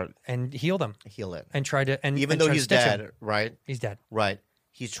just start... And heal them. Heal it. And try to... Even though he's dead, right? He's dead. Right.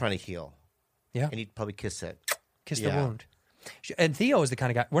 He's trying to heal. Yeah. And he'd probably kiss it. Kiss the wound. And Theo is the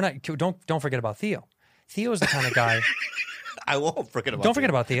kind of guy... We're not... Don't forget about Theo. Theo is the kind of guy... I won't forget about Don't forget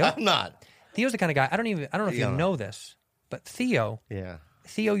about Theo. I'm not. Theo's the kind of guy... I don't know if you know this, but Theo... Yeah.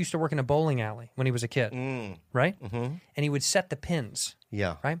 Theo used to work in a bowling alley when he was a kid, right? Mm-hmm. And he would set the pins.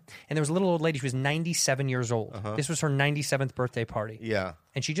 Yeah. Right? And there was a little old lady. She was 97 years old. This was her 97th birthday party. Yeah.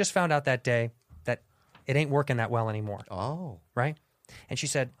 And she just found out that day that it ain't working that well anymore. Oh. Right? And she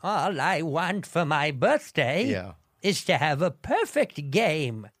said, all I want for my birthday is to have a perfect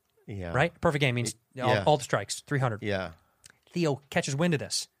game. Yeah. Right? Perfect game means all the strikes, 300. Yeah. Theo catches wind of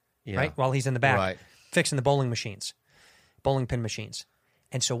this, Yeah. right? While he's in the back, Right. fixing the bowling pin machines.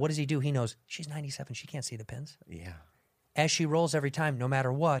 And so what does he do? He knows she's 97. She can't see the pins. Yeah. As she rolls every time, no matter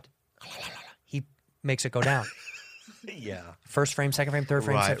what, he makes it go down. Yeah. First frame, second frame, third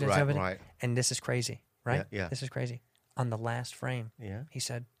frame, Right, second frame. right. And this is crazy, right? Yeah. This is crazy. On the last frame, Yeah. he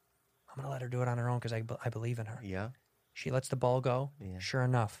said, I'm going to let her do it on her own because I believe in her. Yeah. She lets the ball go. Yeah. Sure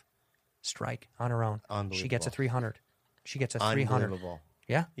enough, strike on her own. She gets a 300. She gets a 300. Unbelievable.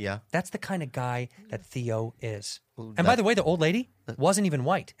 Yeah? Yeah. That's the kind of guy that Theo is. Well, And by the way, the old lady wasn't even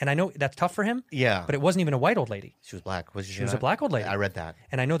white. And I know that's tough for him. Yeah. But it wasn't even a white old lady. She was black. She was a black old lady. I read that.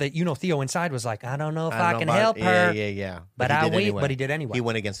 And I know that Theo inside was like, I don't know if I don't can know about- help her. Yeah. But he did anyway. He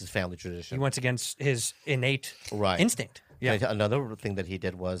went against his family tradition. He went against his innate Right. instinct. Yeah. And another thing that he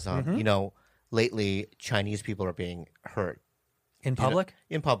did was, lately Chinese people are being hurt. In public?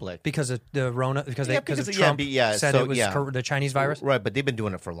 In public. Because of the Rona, because Trump said so, it was the Chinese virus? Right, but they've been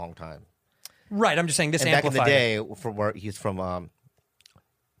doing it for a long time. Right, I'm just saying this and back in amplified the day, from where he's from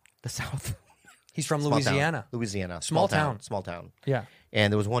the South. He's from Small Louisiana. Town. Louisiana. Small town. Small town. Yeah.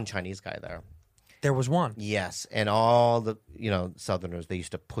 And there was one Chinese guy there. There was one. Yes. And all the, Southerners, they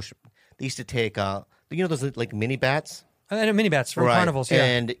used to take, those like mini bats? Mini bats from carnivals, yeah.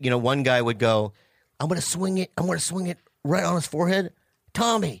 And, one guy would go, I'm going to swing it right on his forehead.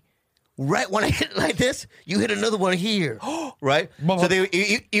 Tommy, right when I hit it like this, you hit another one here. Right? So they,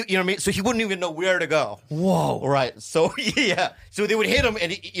 you know what I mean? So he wouldn't even know where to go. Whoa. Right. So, yeah. So they would hit him,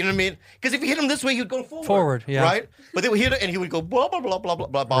 and you know what I mean? Because if you hit him this way, he would go forward. Forward, yeah. Right? But they would hit it, and he would go blah, blah, blah, blah, blah,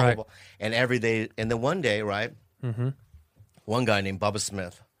 blah, blah, Right. blah. And every day, and then one day, right? Mm-hmm. One guy named Bubba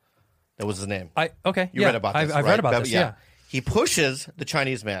Smith. That was his name. You read about this, I've right? read about this, yeah. He pushes the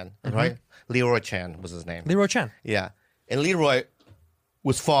Chinese man, right? Leroy Chan was his name. Leroy Chan. Yeah. And Leroy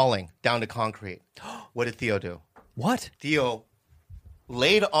was falling down to concrete. What did Theo do? What? Theo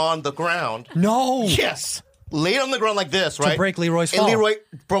laid on the ground. No. Yes. Laid on the ground like this, right? To break Leroy's fall. And Leroy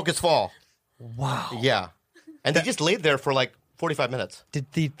broke his fall. Wow. Yeah. And they just laid there for like 45 minutes.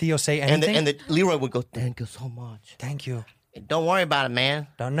 Did Theo say anything? And Leroy would go, thank you so much. Thank you. Don't worry about it, man.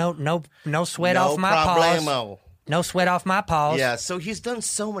 No sweat No off my paws. problemo. No sweat off my paws. Yeah, so he's done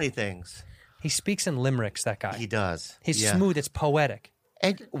so many things. He speaks in limericks, that guy. He does. He's Yeah. smooth. It's poetic.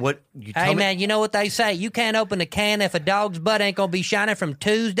 And what you tell Hey, me? man, you know what they say? You can't open a can if a dog's butt ain't going to be shining from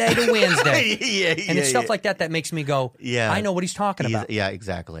Tuesday to Wednesday. And it's stuff like that that makes me go, Yeah. I know what he's talking about. Yeah,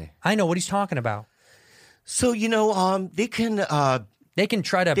 exactly. I know what he's talking about. So, they can... They can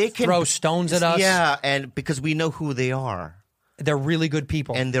try to throw stones at us. Yeah, and because we know who they are. They're really good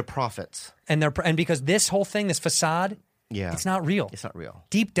people. And they're prophets. And because this whole thing, this facade, Yeah. It's not real. It's not real.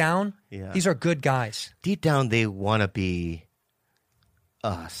 Deep down, Yeah. these are good guys. Deep down, they want to be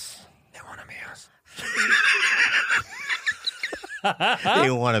us. They want to be us.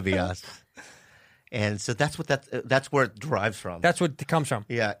 They want to be us. And so that's where it derives from. That's what it comes from.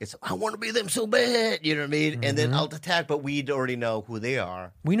 Yeah, it's I want to be them so bad, you know what I mean? And then Mhm. I'll attack, but we already know who they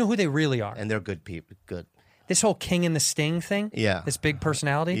are. We know who they really are. And they're good people. Good. This whole King and the Sting thing. Yeah. This big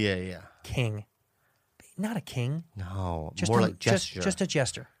personality. Yeah. King. Not a king. No, Just more a, like gesture. Just a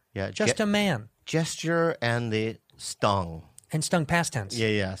jester. Yeah, Just a man. Gesture and the stung. And stung past tense.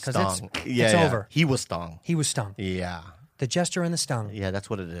 Yeah, Because stung. it's over. He was stung. He was stung. Yeah. The jester and the stung. Yeah, that's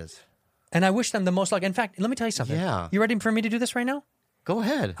what it is. And I wish them the most luck. In fact, let me tell you something. Yeah. You ready for me to do this right now? Go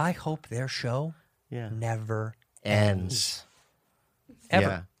ahead. I hope their show never Ends. Ever.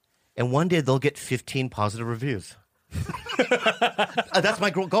 Yeah. And one day they'll get 15 positive reviews. That's my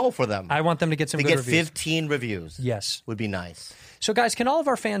goal for them. I want them to get some to good get reviews. 15 reviews. Yes. Would be nice. So, guys, can all of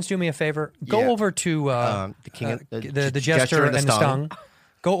our fans do me a favor? Go Yeah. over to the King of- the Jester and the Stung.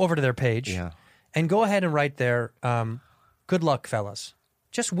 Go over to their page. Yeah. And go ahead and write there, good luck, fellas.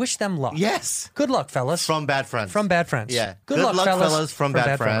 Just wish them luck. Yes. Good luck, fellas. From Bad Friends. From Bad Friends. Yeah. Good luck, fellas. from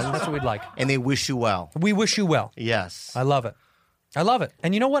Bad Friends. That's what we'd like. And they wish you well. We wish you well. Yes. I love it. I love it.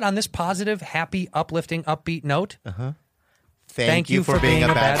 And you know what? On this positive, happy, uplifting, upbeat note, Thank you for being a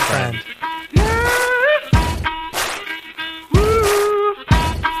bad friend.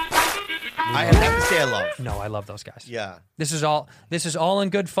 I have to say I love. No, I love those guys. Yeah. This is all in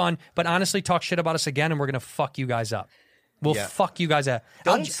good fun, but honestly, talk shit about us again and we're going to fuck you guys up. We'll Yeah. fuck you guys up.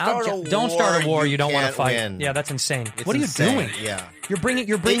 Don't start a war you don't want to can't fight. win. Yeah, that's insane. It's what are you insane. doing? Yeah. You're bringing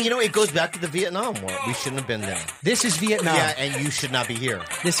You know, it goes back to the Vietnam War. We shouldn't have been there. This is Vietnam. Yeah, and you should not be here.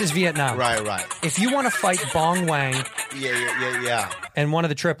 This is Vietnam. Right. If you want to fight Bong Wang Yeah. and one of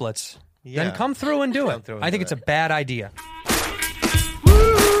the triplets, then come through and do it. Come through and I think do it's a bad idea.